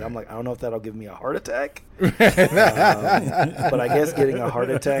 and like I'm like I don't know if that'll give me a heart attack, but I guess getting a heart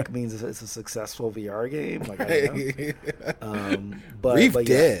attack means it's a successful VR game. Like I don't know. But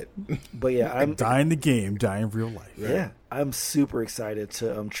dead. But yeah, I'm dying the game, dying real life. Yeah, I'm super excited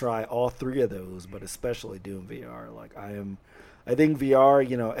to try all three of those, but especially Doom VR. Like I think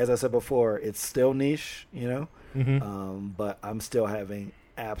VR, as I said before, it's still niche, but I'm still having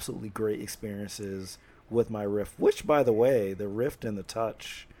absolutely great experiences with my Rift, which, by the way, the Rift and the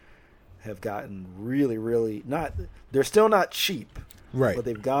Touch have gotten really, really they're still not cheap, right? But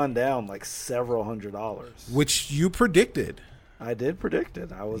they've gone down like several $100s, which you predicted. I did predict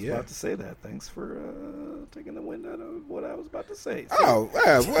it. I was about to say that. Thanks for taking the wind out of what I was about to say. So,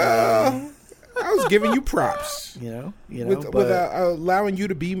 well, I was giving you props. But, allowing you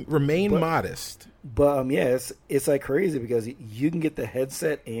to remain modest. But it's like crazy because you can get the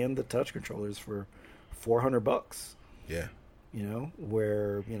headset and the touch controllers for $400. Yeah.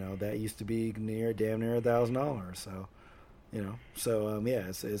 Where that used to be damn near $1,000. So,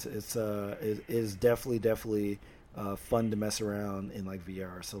 it's definitely fun to mess around in like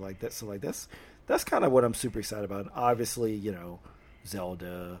VR. So that's kind of what I'm super excited about. And obviously,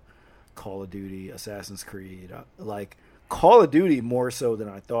 Zelda, Call of Duty, Assassin's Creed, like Call of Duty more so than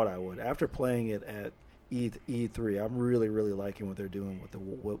I thought I would. After playing it at E3, I'm really, really liking what they're doing with the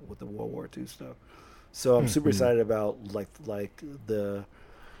World War II stuff. So I'm super excited about like the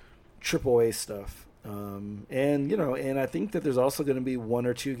AAA stuff. And I think that there's also going to be one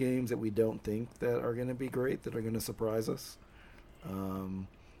or two games that we don't think that are going to be great, that are going to surprise us.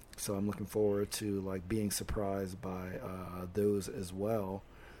 So I'm looking forward to like being surprised by those as well.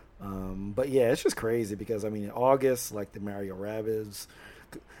 But yeah, it's just crazy because in August, like the Mario Rabbids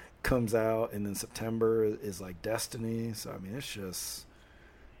comes out, and then September is like Destiny. So it's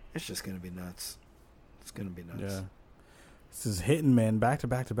just going to be nuts. It's going to be nuts. Yeah. This is hitting, man, back to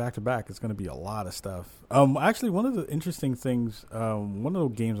back to back to back. It's going to be a lot of stuff. Actually, one of the interesting things, one of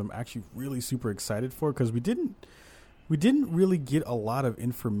the games I'm actually really super excited for, because we didn't really get a lot of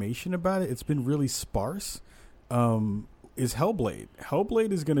information about it. It's been really sparse. Is Hellblade.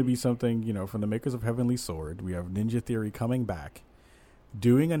 Hellblade is going to be something, from the makers of Heavenly Sword. We have Ninja Theory coming back,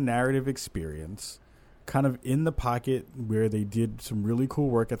 doing a narrative experience, kind of in the pocket where they did some really cool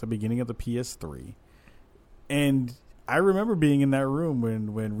work at the beginning of the PS3. And I remember being in that room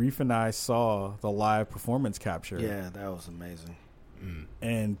when Reef and I saw the live performance capture. Yeah, that was amazing.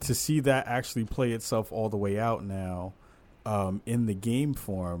 And to see that actually play itself all the way out now, in the game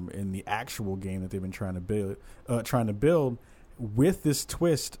form, in the actual game that they've been trying to build, with this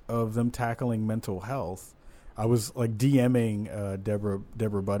twist of them tackling mental health. I was like DMing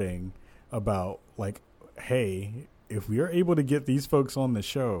Deborah Budding about like, hey, if we are able to get these folks on the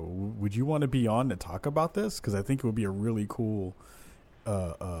show, would you want to be on to talk about this? Because I think it would be a really cool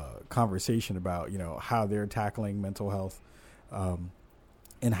conversation about how they're tackling mental health,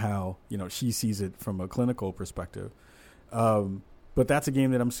 and how she sees it from a clinical perspective. But that's a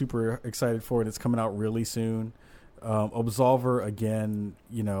game that I'm super excited for, and it's coming out really soon. Absolver, again,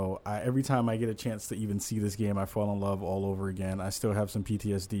 every time I get a chance to even see this game, I fall in love all over again. I still have some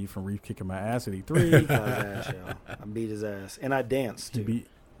PTSD from Reef kicking my ass at E3. I beat his ass, and I danced too. He beat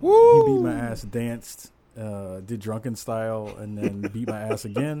my ass, danced, did drunken style, and then beat my ass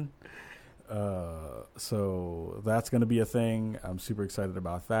again. So that's going to be a thing. I'm super excited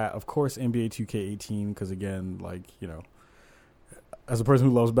about that. Of course, NBA 2K18, because again, as a person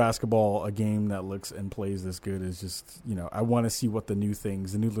who loves basketball, a game that looks and plays this good is just, I want to see what the new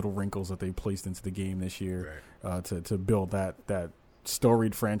things, the new little wrinkles that they placed into the game this year, to build that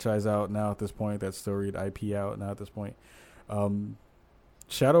storied franchise out now at this point, that storied IP out now at this point.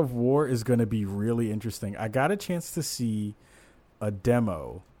 Shadow of War is going to be really interesting. I got a chance to see a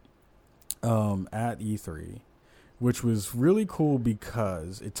demo at E3, which was really cool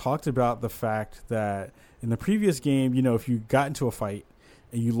because it talked about the fact that in the previous game, if you got into a fight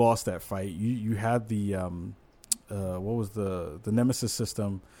and you lost that fight, you had the what was the Nemesis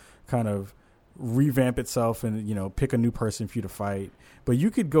system kind of revamp itself and pick a new person for you to fight. But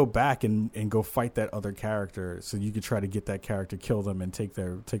you could go back and go fight that other character, so you could try to get that character, kill them, and take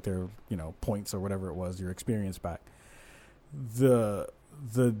their points or whatever it was, your experience back. The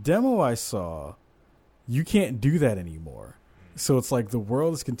demo I saw, you can't do that anymore. So it's like the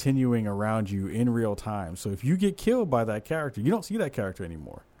world is continuing around you in real time. So if you get killed by that character, you don't see that character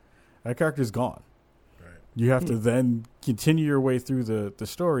anymore. That character is gone. Right. You have to then continue your way through the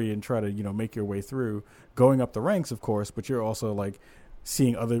story and try to make your way through, going up the ranks, of course. But you're also like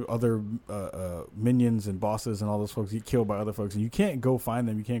seeing other minions and bosses and all those folks get killed by other folks, and you can't go find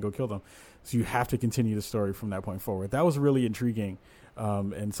them. You can't go kill them. So you have to continue the story from that point forward. That was really intriguing,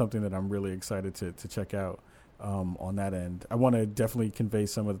 and something that I'm really excited to check out. On that end, I want to definitely convey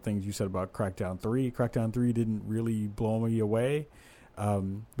some of the things you said about Crackdown 3. Crackdown 3 didn't really blow me away,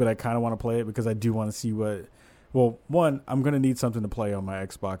 but I kind of want to play it because I do want to see what. Well, one, I'm going to need something to play on my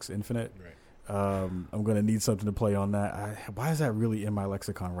Xbox Infinite. Right. I'm going to need something to play on that. Why is that really in my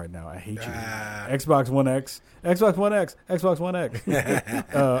lexicon right now? I hate you. Xbox One X, Xbox One X, Xbox One X.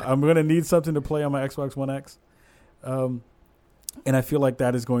 I'm going to need something to play on my Xbox One X. And I feel like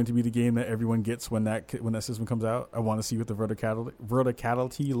that is going to be the game that everyone gets when that system comes out. I want to see what the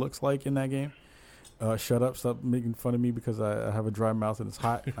verticality looks like in that game. Shut up! Stop making fun of me because I have a dry mouth and it's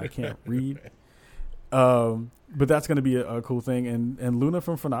hot. I can't read. But that's going to be a cool thing, and Luna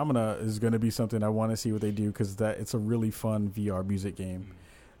from Phenomena is going to be something I want to see what they do because it's a really fun VR music game.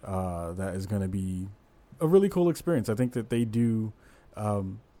 That is going to be a really cool experience. I think that they do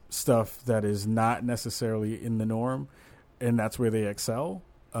stuff that is not necessarily in the norm, and that's where they excel.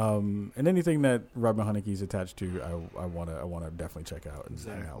 And anything that Robin Haneke is attached to, I want to definitely check out and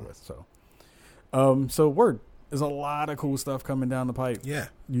hang out with. So word. There's a lot of cool stuff coming down the pipe. Yeah.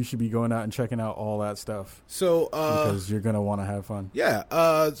 You should be going out and checking out all that stuff. So because you're going to want to have fun. Yeah.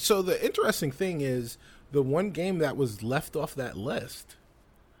 So the interesting thing is the one game that was left off that list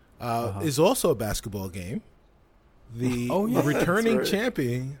is also a basketball game. The returning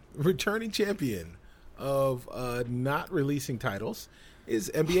champion of not releasing titles is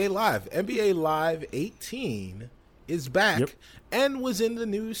NBA Live. NBA Live 18 is back and was in the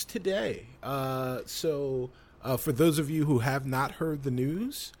news today. For those of you who have not heard the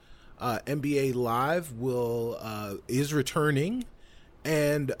news, NBA Live is returning,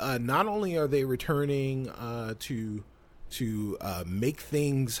 and not only are they returning to make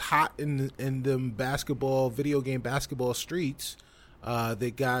things hot in the video game basketball streets, they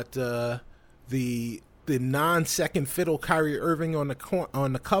got the non-second fiddle Kyrie Irving on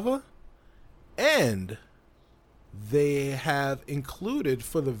the cover, and they have included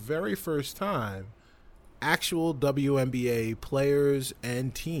for the very first time actual WNBA players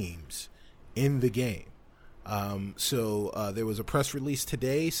and teams in the game. So there was a press release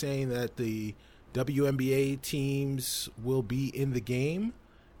today saying that the WNBA teams will be in the game,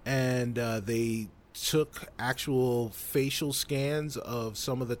 and they took actual facial scans of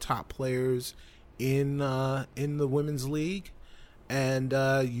some of the top players in the women's league, and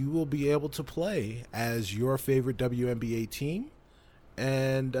you will be able to play as your favorite WNBA team.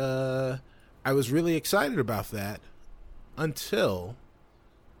 And I was really excited about that until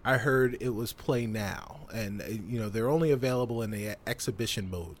I heard it was play now, and they're only available in the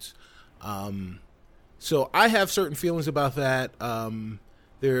exhibition modes. So I have certain feelings about that.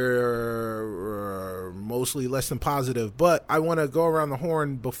 They're mostly less than positive, but I want to go around the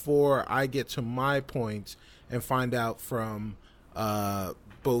horn before I get to my points and find out from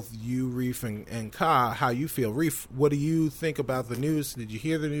both you, Reef, and Ka, how you feel. Reef, what do you think about the news? Did you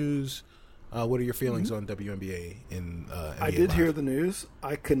hear the news? What are your feelings on WNBA in NBA I did Live? hear the news.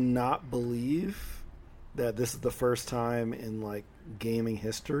 I could not believe that this is the first time in gaming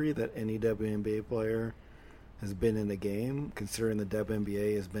history that any WNBA player has been in a game, considering the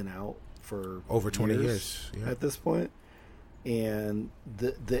WNBA has been out for over 20 years at this point. And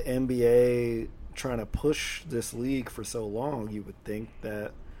the NBA trying to push this league for so long, you would think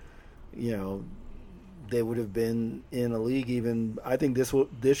that they would have been in a league even. I think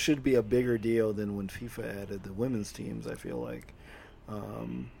this should be a bigger deal than when FIFA added the women's teams, I feel like.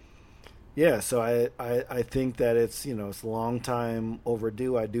 So I think that it's a long time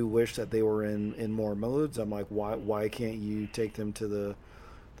overdue. I do wish that they were in more modes. I'm like, why can't you take them to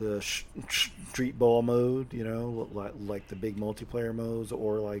the street ball mode, like the big multiplayer modes,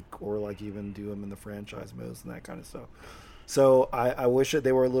 or even do them in the franchise modes and that kind of stuff. So I wish that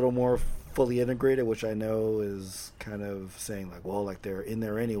they were a little more fully integrated, which I know is kind of saying they're in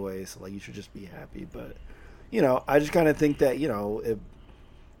there anyway, so you should just be happy. But I just kind of think that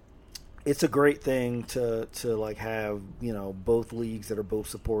it's a great thing to have both leagues that are both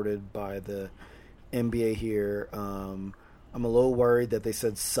supported by the NBA here. I'm a little worried that they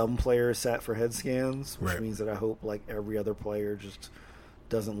said some players sat for head scans, which means that I hope every other player just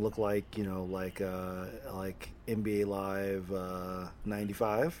doesn't look like NBA Live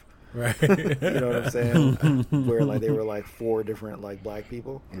 95. Right. You know what I'm saying? Where they were four different black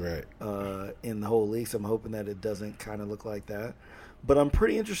people in the whole league. So I'm hoping that it doesn't kind of look like that. But I'm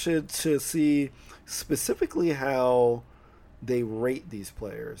pretty interested to see specifically how they rate these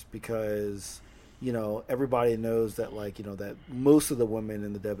players, because everybody knows that that most of the women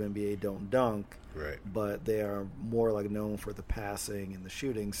in the WNBA don't dunk, right? But they are more known for the passing and the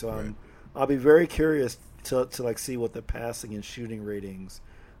shooting. So I'll be very curious to see what the passing and shooting ratings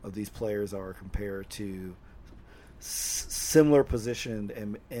of these players are compared to similar positioned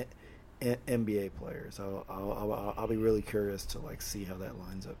NBA players. I'll be really curious to see how that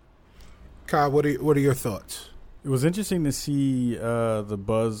lines up. Kyle, what are your thoughts? It was interesting to see the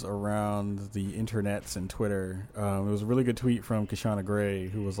buzz around the internets and Twitter. It was a really good tweet from Kashana Gray,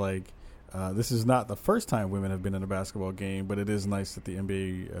 who was like, this is not the first time women have been in a basketball game, but it is nice that the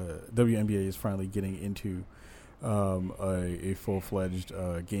WNBA is finally getting into a full-fledged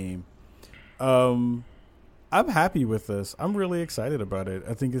game. I'm happy with this. I'm really excited about it.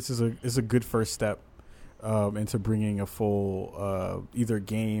 I think this is a good first step. into bringing a full either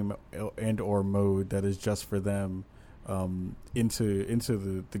game and or mode that is just for them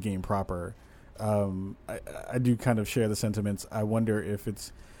into the game proper. I do kind of share the sentiments. I wonder if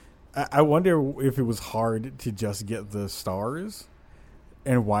it was hard to just get the stars,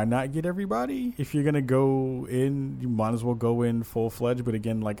 and why not get everybody? If you're gonna go in, you might as well go in full fledged. But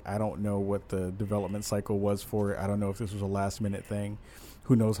again, like, I don't know what the development cycle was for it. I don't know if this was a last minute thing.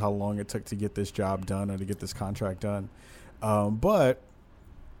 Who knows how long it took to get this job done or to get this contract done. But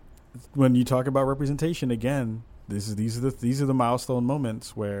when you talk about representation, again, these are the milestone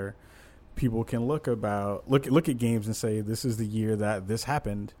moments where people can look at games and say, this is the year that this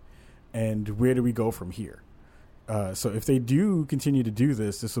happened, and where do we go from here? So if they do continue to do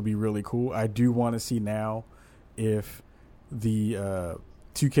this will be really cool. I do want to see now if the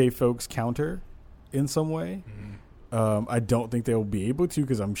 2K folks counter in some way. I don't think they'll be able to,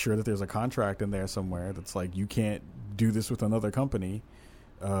 because I'm sure that there's a contract in there somewhere that's like, you can't do this with another company.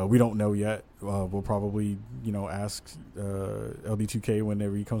 We don't know yet. We'll probably, ask LD2K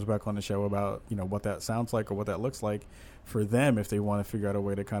whenever he comes back on the show about, what that sounds like or what that looks like for them, if they want to figure out a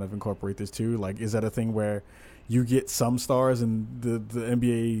way to kind of incorporate this too. Like, is that a thing where you get some stars and the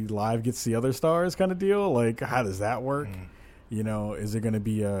NBA Live gets the other stars kind of deal? Like, how does that work? Is there going to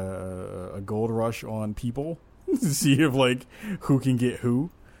be a gold rush on people to see if, like, who can get who?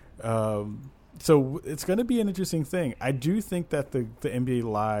 So it's going to be an interesting thing. I do think that the NBA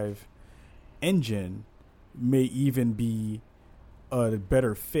Live engine may even be a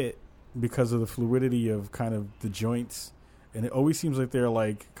better fit because of the fluidity of kind of the joints. And it always seems like they're,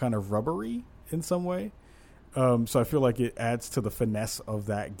 like, kind of rubbery in some way. So I feel like it adds to the finesse of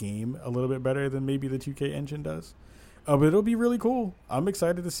that game a little bit better than maybe the 2K engine does. But it'll be really cool. I'm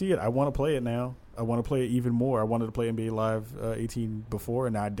excited to see it. I want to play it now. I want to play it even more. I wanted to play NBA Live 18 before,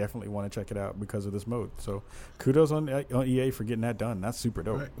 and now I definitely want to check it out because of this mode. So kudos on EA for getting that done. That's super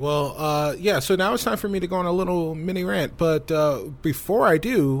dope. Right. Well, so now it's time for me to go on a little mini rant. But before I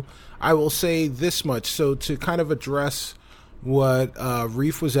do, I will say this much. So to kind of address what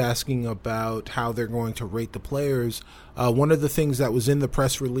Reef was asking about how they're going to rate the players, one of the things that was in the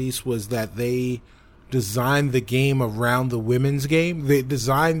press release was that they designed the game around the women's game. They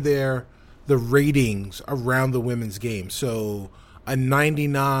designed the ratings around the women's game. So a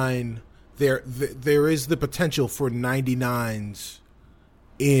 99, there is the potential for 99s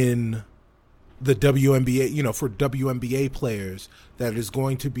in the WNBA, for WNBA players, that is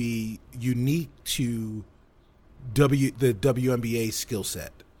going to be unique to the WNBA skill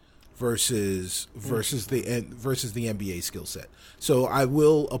set versus the NBA skill set. So I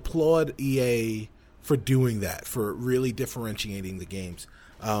will applaud EA for doing that, for really differentiating the games.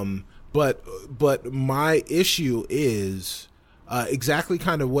 But my issue is exactly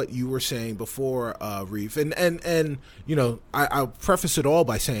kind of what you were saying before, Reef. And I'll preface it all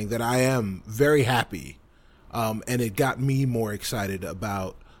by saying that I am very happy, and it got me more excited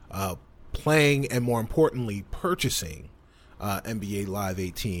about playing and, more importantly, purchasing NBA Live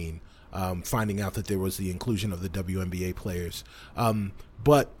 18, finding out that there was the inclusion of the WNBA players.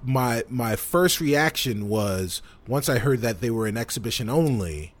 But my first reaction was, once I heard that they were in exhibition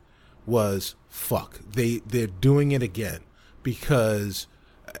only, was fuck. They're doing it again, because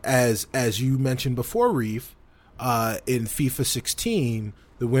as you mentioned before, Reef, in FIFA 16,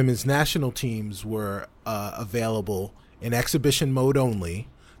 the women's national teams were available in exhibition mode only.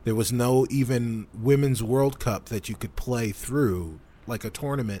 There was no even Women's World Cup that you could play through, like a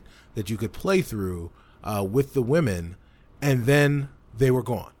tournament that you could play through with the women, and then they were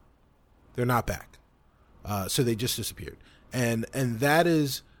gone. They're not back. So they just disappeared. And that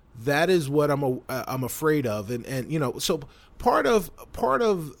is what I'm afraid of. And so part of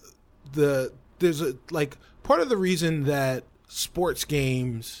the reason that sports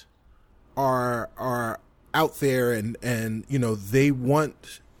games are out there and they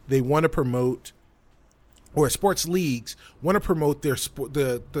want to promote, or sports leagues want to promote their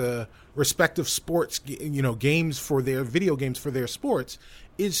the respective sports games for their video games for their sports,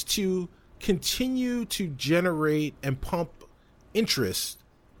 is to continue to generate and pump interest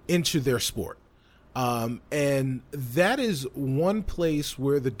into their sport. And that is one place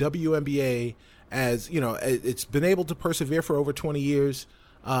where the WNBA, as it's been able to persevere for over 20 years.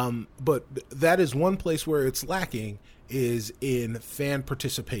 But that is one place where it's lacking, is in fan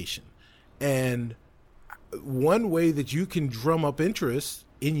participation. And one way that you can drum up interest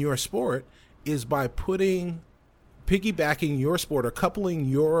in your sport is by piggybacking your sport, or coupling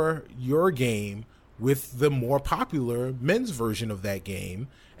your game with the more popular men's version of that game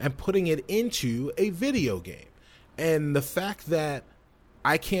and putting it into a video game. And the fact that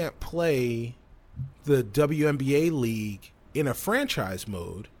I can't play the WNBA league in a franchise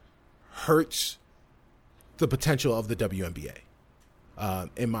mode hurts the potential of the WNBA.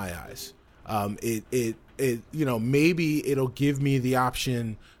 In my eyes, it maybe it'll give me the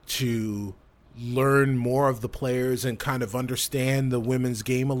option to learn more of the players and kind of understand the women's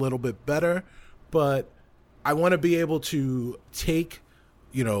game a little bit better, but I want to be able to take,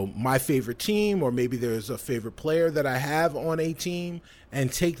 my favorite team, or maybe there's a favorite player that I have on a team,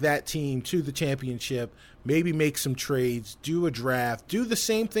 and take that team to the championship, maybe make some trades, do a draft, do the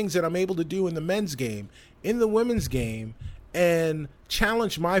same things that I'm able to do in the men's game, in the women's game, and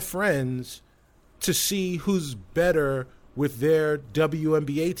challenge my friends to see who's better with their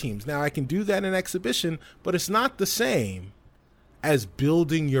WNBA teams. Now, I can do that in exhibition, but it's not the same as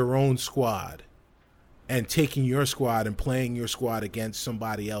building your own squad and taking your squad and playing your squad against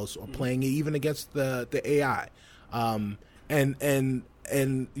somebody else, or playing it even against the AI. And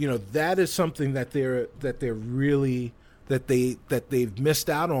that is something that they've missed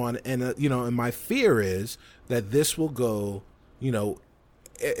out on. And and my fear is that this will go,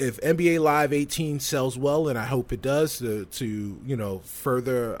 if NBA Live 18 sells well, and I hope it does, to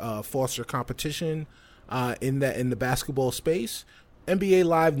further foster competition in the basketball space, NBA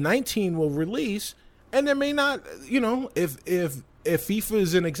Live 19 will release, and there may not, if FIFA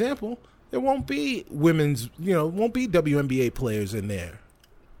is an example, there won't be women's, won't be WNBA players in there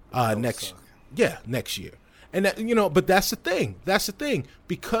next year. And that, but that's the thing.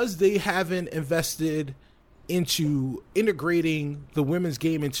 Because they haven't invested into integrating the women's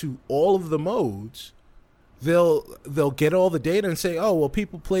game into all of the modes, they'll get all the data and say, oh, well,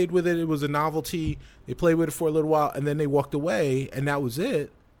 people played with it, it was a novelty, they played with it for a little while, and then they walked away, and that was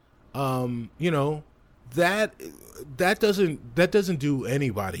it. That doesn't do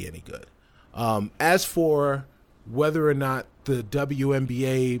anybody any good. As for whether or not the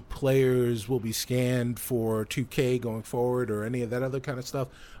WNBA players will be scanned for 2K going forward, or any of that other kind of stuff,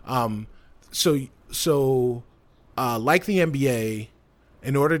 So, like the NBA,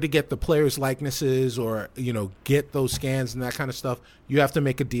 in order to get the players' likenesses, or get those scans and that kind of stuff, you have to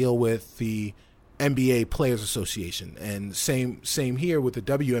make a deal with the NBA Players Association, and same here with the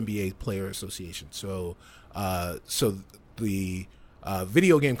WNBA Player Association. So the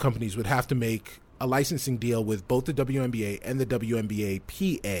video game companies would have to make a licensing deal with both the WNBA and the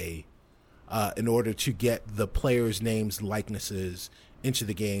WNBA PA in order to get the players' names, likenesses into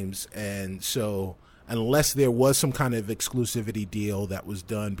the games. And so unless there was some kind of exclusivity deal that was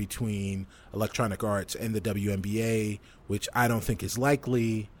done between Electronic Arts and the WNBA, which I don't think is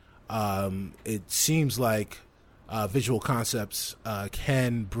likely, it seems like Visual Concepts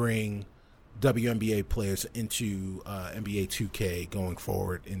can bring WNBA players into NBA 2K going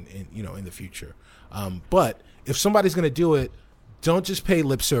forward in the future. But if somebody's going to do it, don't just pay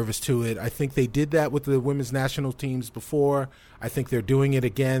lip service to it. I think they did that with the women's national teams before. I think they're doing it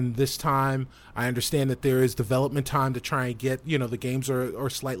again this time. I understand that there is development time to try and get, the games are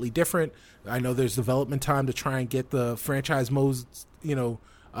slightly different. I know there's development time to try and get the franchise modes,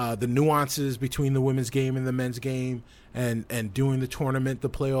 the nuances between the women's game and the men's game, and doing the tournament, the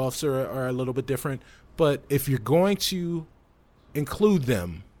playoffs are a little bit different. But if you're going to include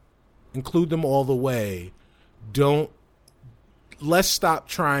them all the way. Let's stop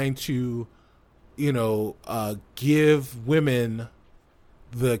trying to, give women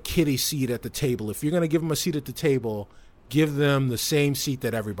the kiddie seat at the table. If you're going to give them a seat at the table, give them the same seat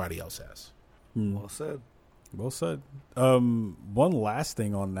that everybody else has. Well said. Well said. One last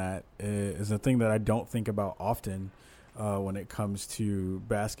thing on that is a thing that I don't think about often when it comes to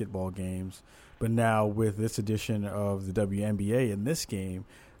basketball games. But now with this edition of the WNBA in this game,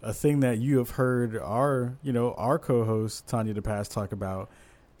 a thing that you have heard our co-host Tanya DePass talk about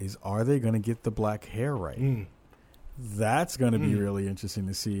is, are they going to get the black hair right? That's going to be really interesting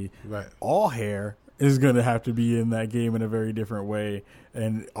to see. Right. All hair is going to have to be in that game in a very different way.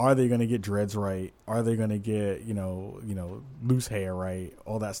 And are they going to get dreads right? Are they going to get, loose hair right?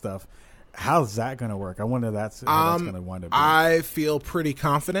 All that stuff. How's that going to work? I wonder how that's going to wind up being. I feel pretty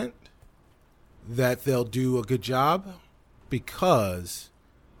confident that they'll do a good job, because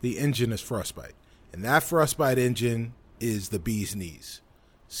the engine is Frostbite, and that Frostbite engine is the bee's knees.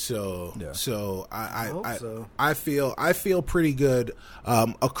 So, yeah. So I feel pretty good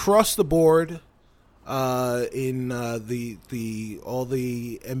across the board in the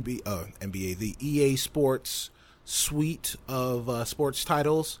NBA, the EA Sports suite of sports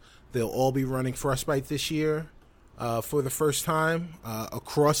titles. They'll all be running Frostbite this year for the first time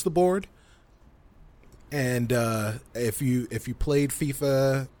across the board. And if you played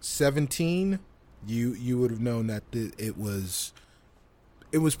FIFA 17, you would have known that it was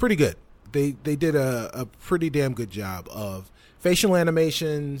pretty good. they did a pretty damn good job of facial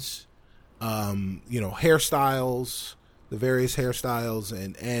animations, hairstyles, the various hairstyles,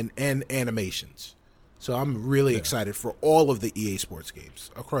 and animations. So I'm really excited for all of the EA Sports games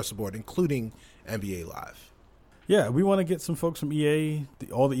across the board, including NBA Live. Yeah, we want to get some folks from EA,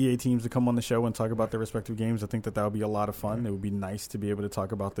 all the EA teams to come on the show and talk about their respective games. I think that would be a lot of fun. It would be nice to be able to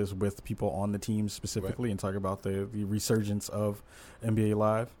talk about this with people on the team specifically and talk about the resurgence of NBA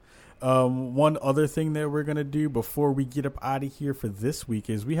Live. One other thing that we're going to do before we get up out of here for this week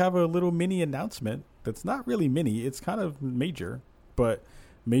is we have a little mini announcement that's not really mini. It's kind of major, but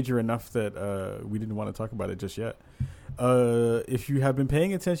major enough that we didn't want to talk about it just yet. If you have been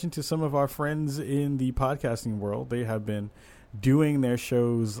paying attention to some of our friends in the podcasting world, they have been doing their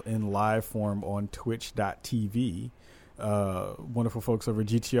shows in live form on twitch.tv. Wonderful folks over at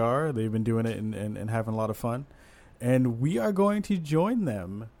GTR. They've been doing it and having a lot of fun. And we are going to join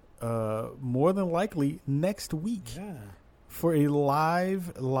them more than likely next week for a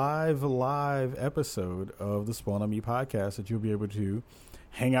live episode of the Spawn on Me podcast that you'll be able to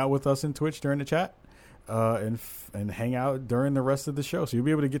hang out with us in Twitch during the chat and hang out during the rest of the show. So you'll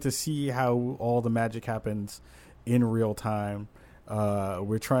be able to get to see how all the magic happens in real time.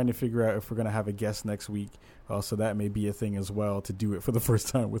 We're trying to figure out if we're going to have a guest next week. So that may be a thing as well, to do it for the first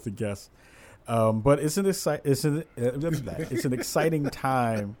time with a guest. But it's an exciting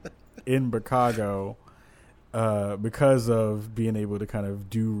time in Chicago because of being able to kind of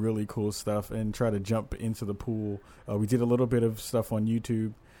do really cool stuff and try to jump into the pool. We did a little bit of stuff on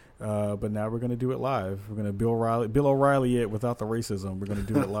YouTube, but now we're going to do it live. We're going to Bill O'Reilly it without the racism. We're going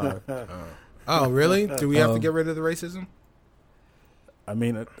to do it live. Oh, really? Do we have to get rid of the racism? I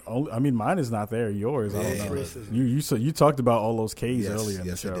mean, mine is not there. Yours, I don't know. You talked about all those K's earlier in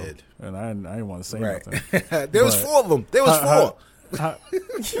the show. Yes, I did. And I didn't want to say nothing. There was 4 of them. There was 4.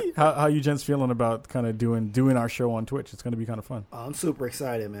 How you gents feeling about kind of doing our show on Twitch? It's going to be kind of fun. I'm super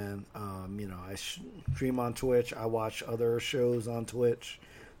excited, man. I stream on Twitch. I watch other shows on Twitch.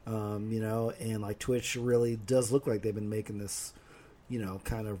 And like Twitch really does look like they've been making this,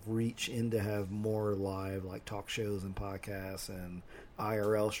 kind of reach in to have more live like talk shows and podcasts and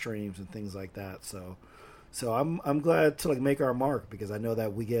IRL streams and things like that. So I'm glad to like make our mark, because I know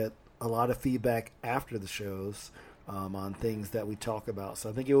that we get a lot of feedback after the shows on things that we talk about. So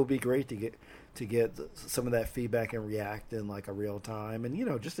I think it would be great to get some of that feedback and react in like a real time,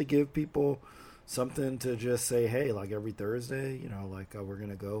 and just to give people something to just say, hey, like every Thursday, we're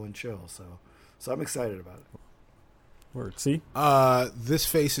gonna go and chill. So I'm excited about it. Word. See? This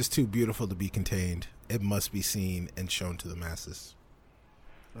face is too beautiful to be contained. It must be seen and shown to the masses.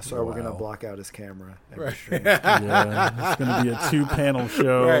 That's why we're gonna block out his camera. Right. Yeah, it's gonna be a 2-panel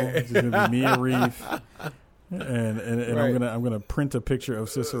show. Right. It's gonna be me and Reef, and right. I'm gonna print a picture of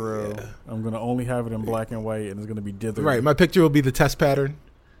Cicero. Yeah. I'm gonna only have it in black and white, and it's gonna be dithered. Right. My picture will be the test pattern.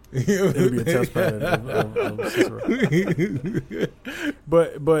 It'll be a test pattern of Cicero.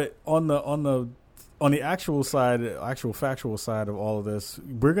 But on the actual factual side of all of this,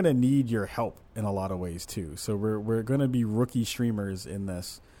 we're going to need your help in a lot of ways too. So we're going to be rookie streamers in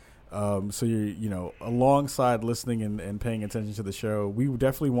this. So you alongside listening and paying attention to the show, we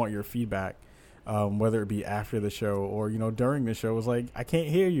definitely want your feedback, whether it be after the show or during the show. It's like, I can't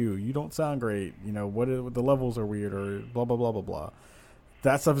hear you. You don't sound great. What the levels are weird, or blah blah blah blah blah.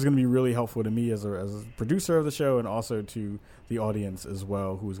 That stuff is going to be really helpful to me as a producer of the show, and also to the audience as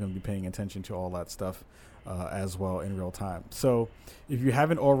well, who is going to be paying attention to all that stuff as well in real time. So if you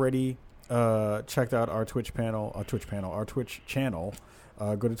haven't already checked out our Twitch channel,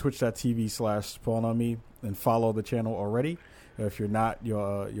 go to twitch.tv/SpawnOnMe and follow the channel already. If you're not,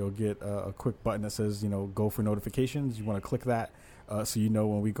 you'll get a quick button that says, go for notifications. You want to click that so you know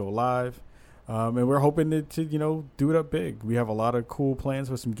when we go live. And we're hoping to do it up big. We have a lot of cool plans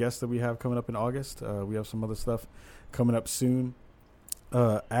with some guests that we have coming up in August. We have some other stuff coming up soon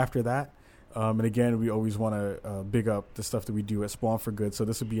after that. And again, we always want to big up the stuff that we do at Spawn for Good. So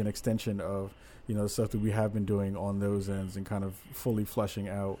this would be an extension of the stuff that we have been doing on those ends, and kind of fully fleshing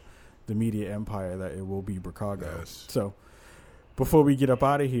out the media empire that it will be Chicago. Yes. So before we get up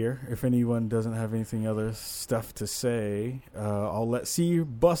out of here, if anyone doesn't have anything other stuff to say, I'll let C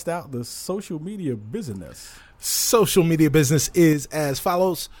bust out the social media business. Social media business is as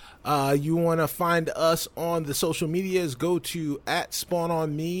follows. You want to find us on the social medias, go to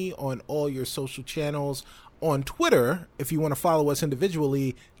 @SpawnOnMe on all your social channels. On Twitter, if you want to follow us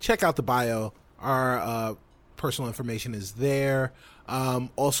individually, check out the bio. Our personal information is there.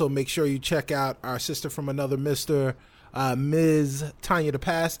 Also, make sure you check out our sister from another Mr., Ms. Tanya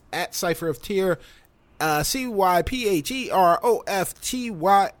DePass at Cypher of Tyr,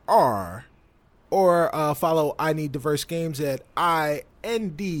 CYPHEROFTYR, or follow I Need Diverse Games at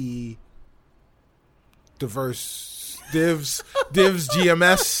IND Diverse Divs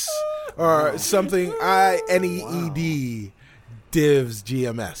GMS or something INEED Divs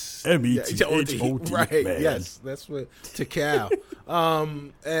GMS METHOD, right? man. Yes, that's what to Cal.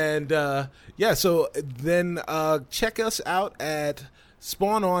 So then check us out at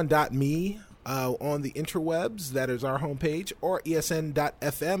spawnon.me on the interwebs. That is our homepage, or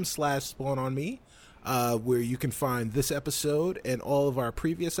esn.fm/spawnonme, where you can find this episode and all of our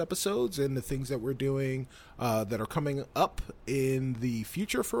previous episodes and the things that we're doing that are coming up in the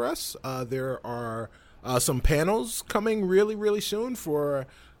future for us. There are some panels coming really, really soon for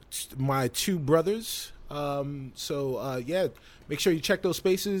my two brothers. Make sure you check those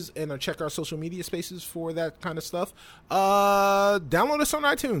spaces and check our social media spaces for that kind of stuff. Download us on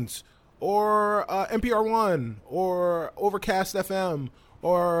iTunes or NPR One or Overcast FM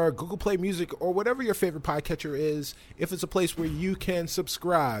or Google Play Music or whatever your favorite podcatcher is. If it's a place where you can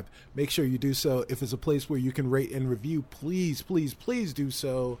subscribe, make sure you do so. If it's a place where you can rate and review, please, please, please do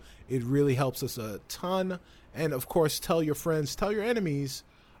so. It really helps us a ton. And, of course, tell your friends, tell your enemies,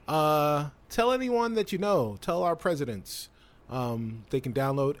 tell anyone that you know, tell our presidents. They can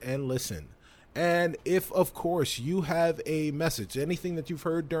download and listen. And if, of course, you have a message, anything that you've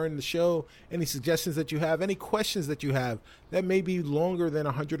heard during the show, any suggestions that you have, any questions that you have that may be longer than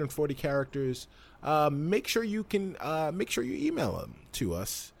 140 characters, make sure you email them to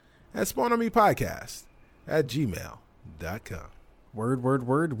us at spawnonmepodcast@gmail.com.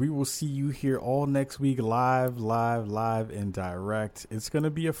 Word. We will see you here all next week, live and direct. It's going to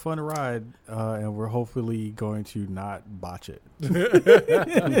be a fun ride, and we're hopefully going to not botch it.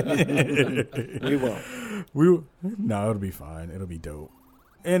 We won't. No, it'll be fine. It'll be dope.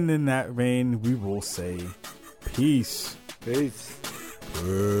 And in that vein, we will say peace. Peace. Peace.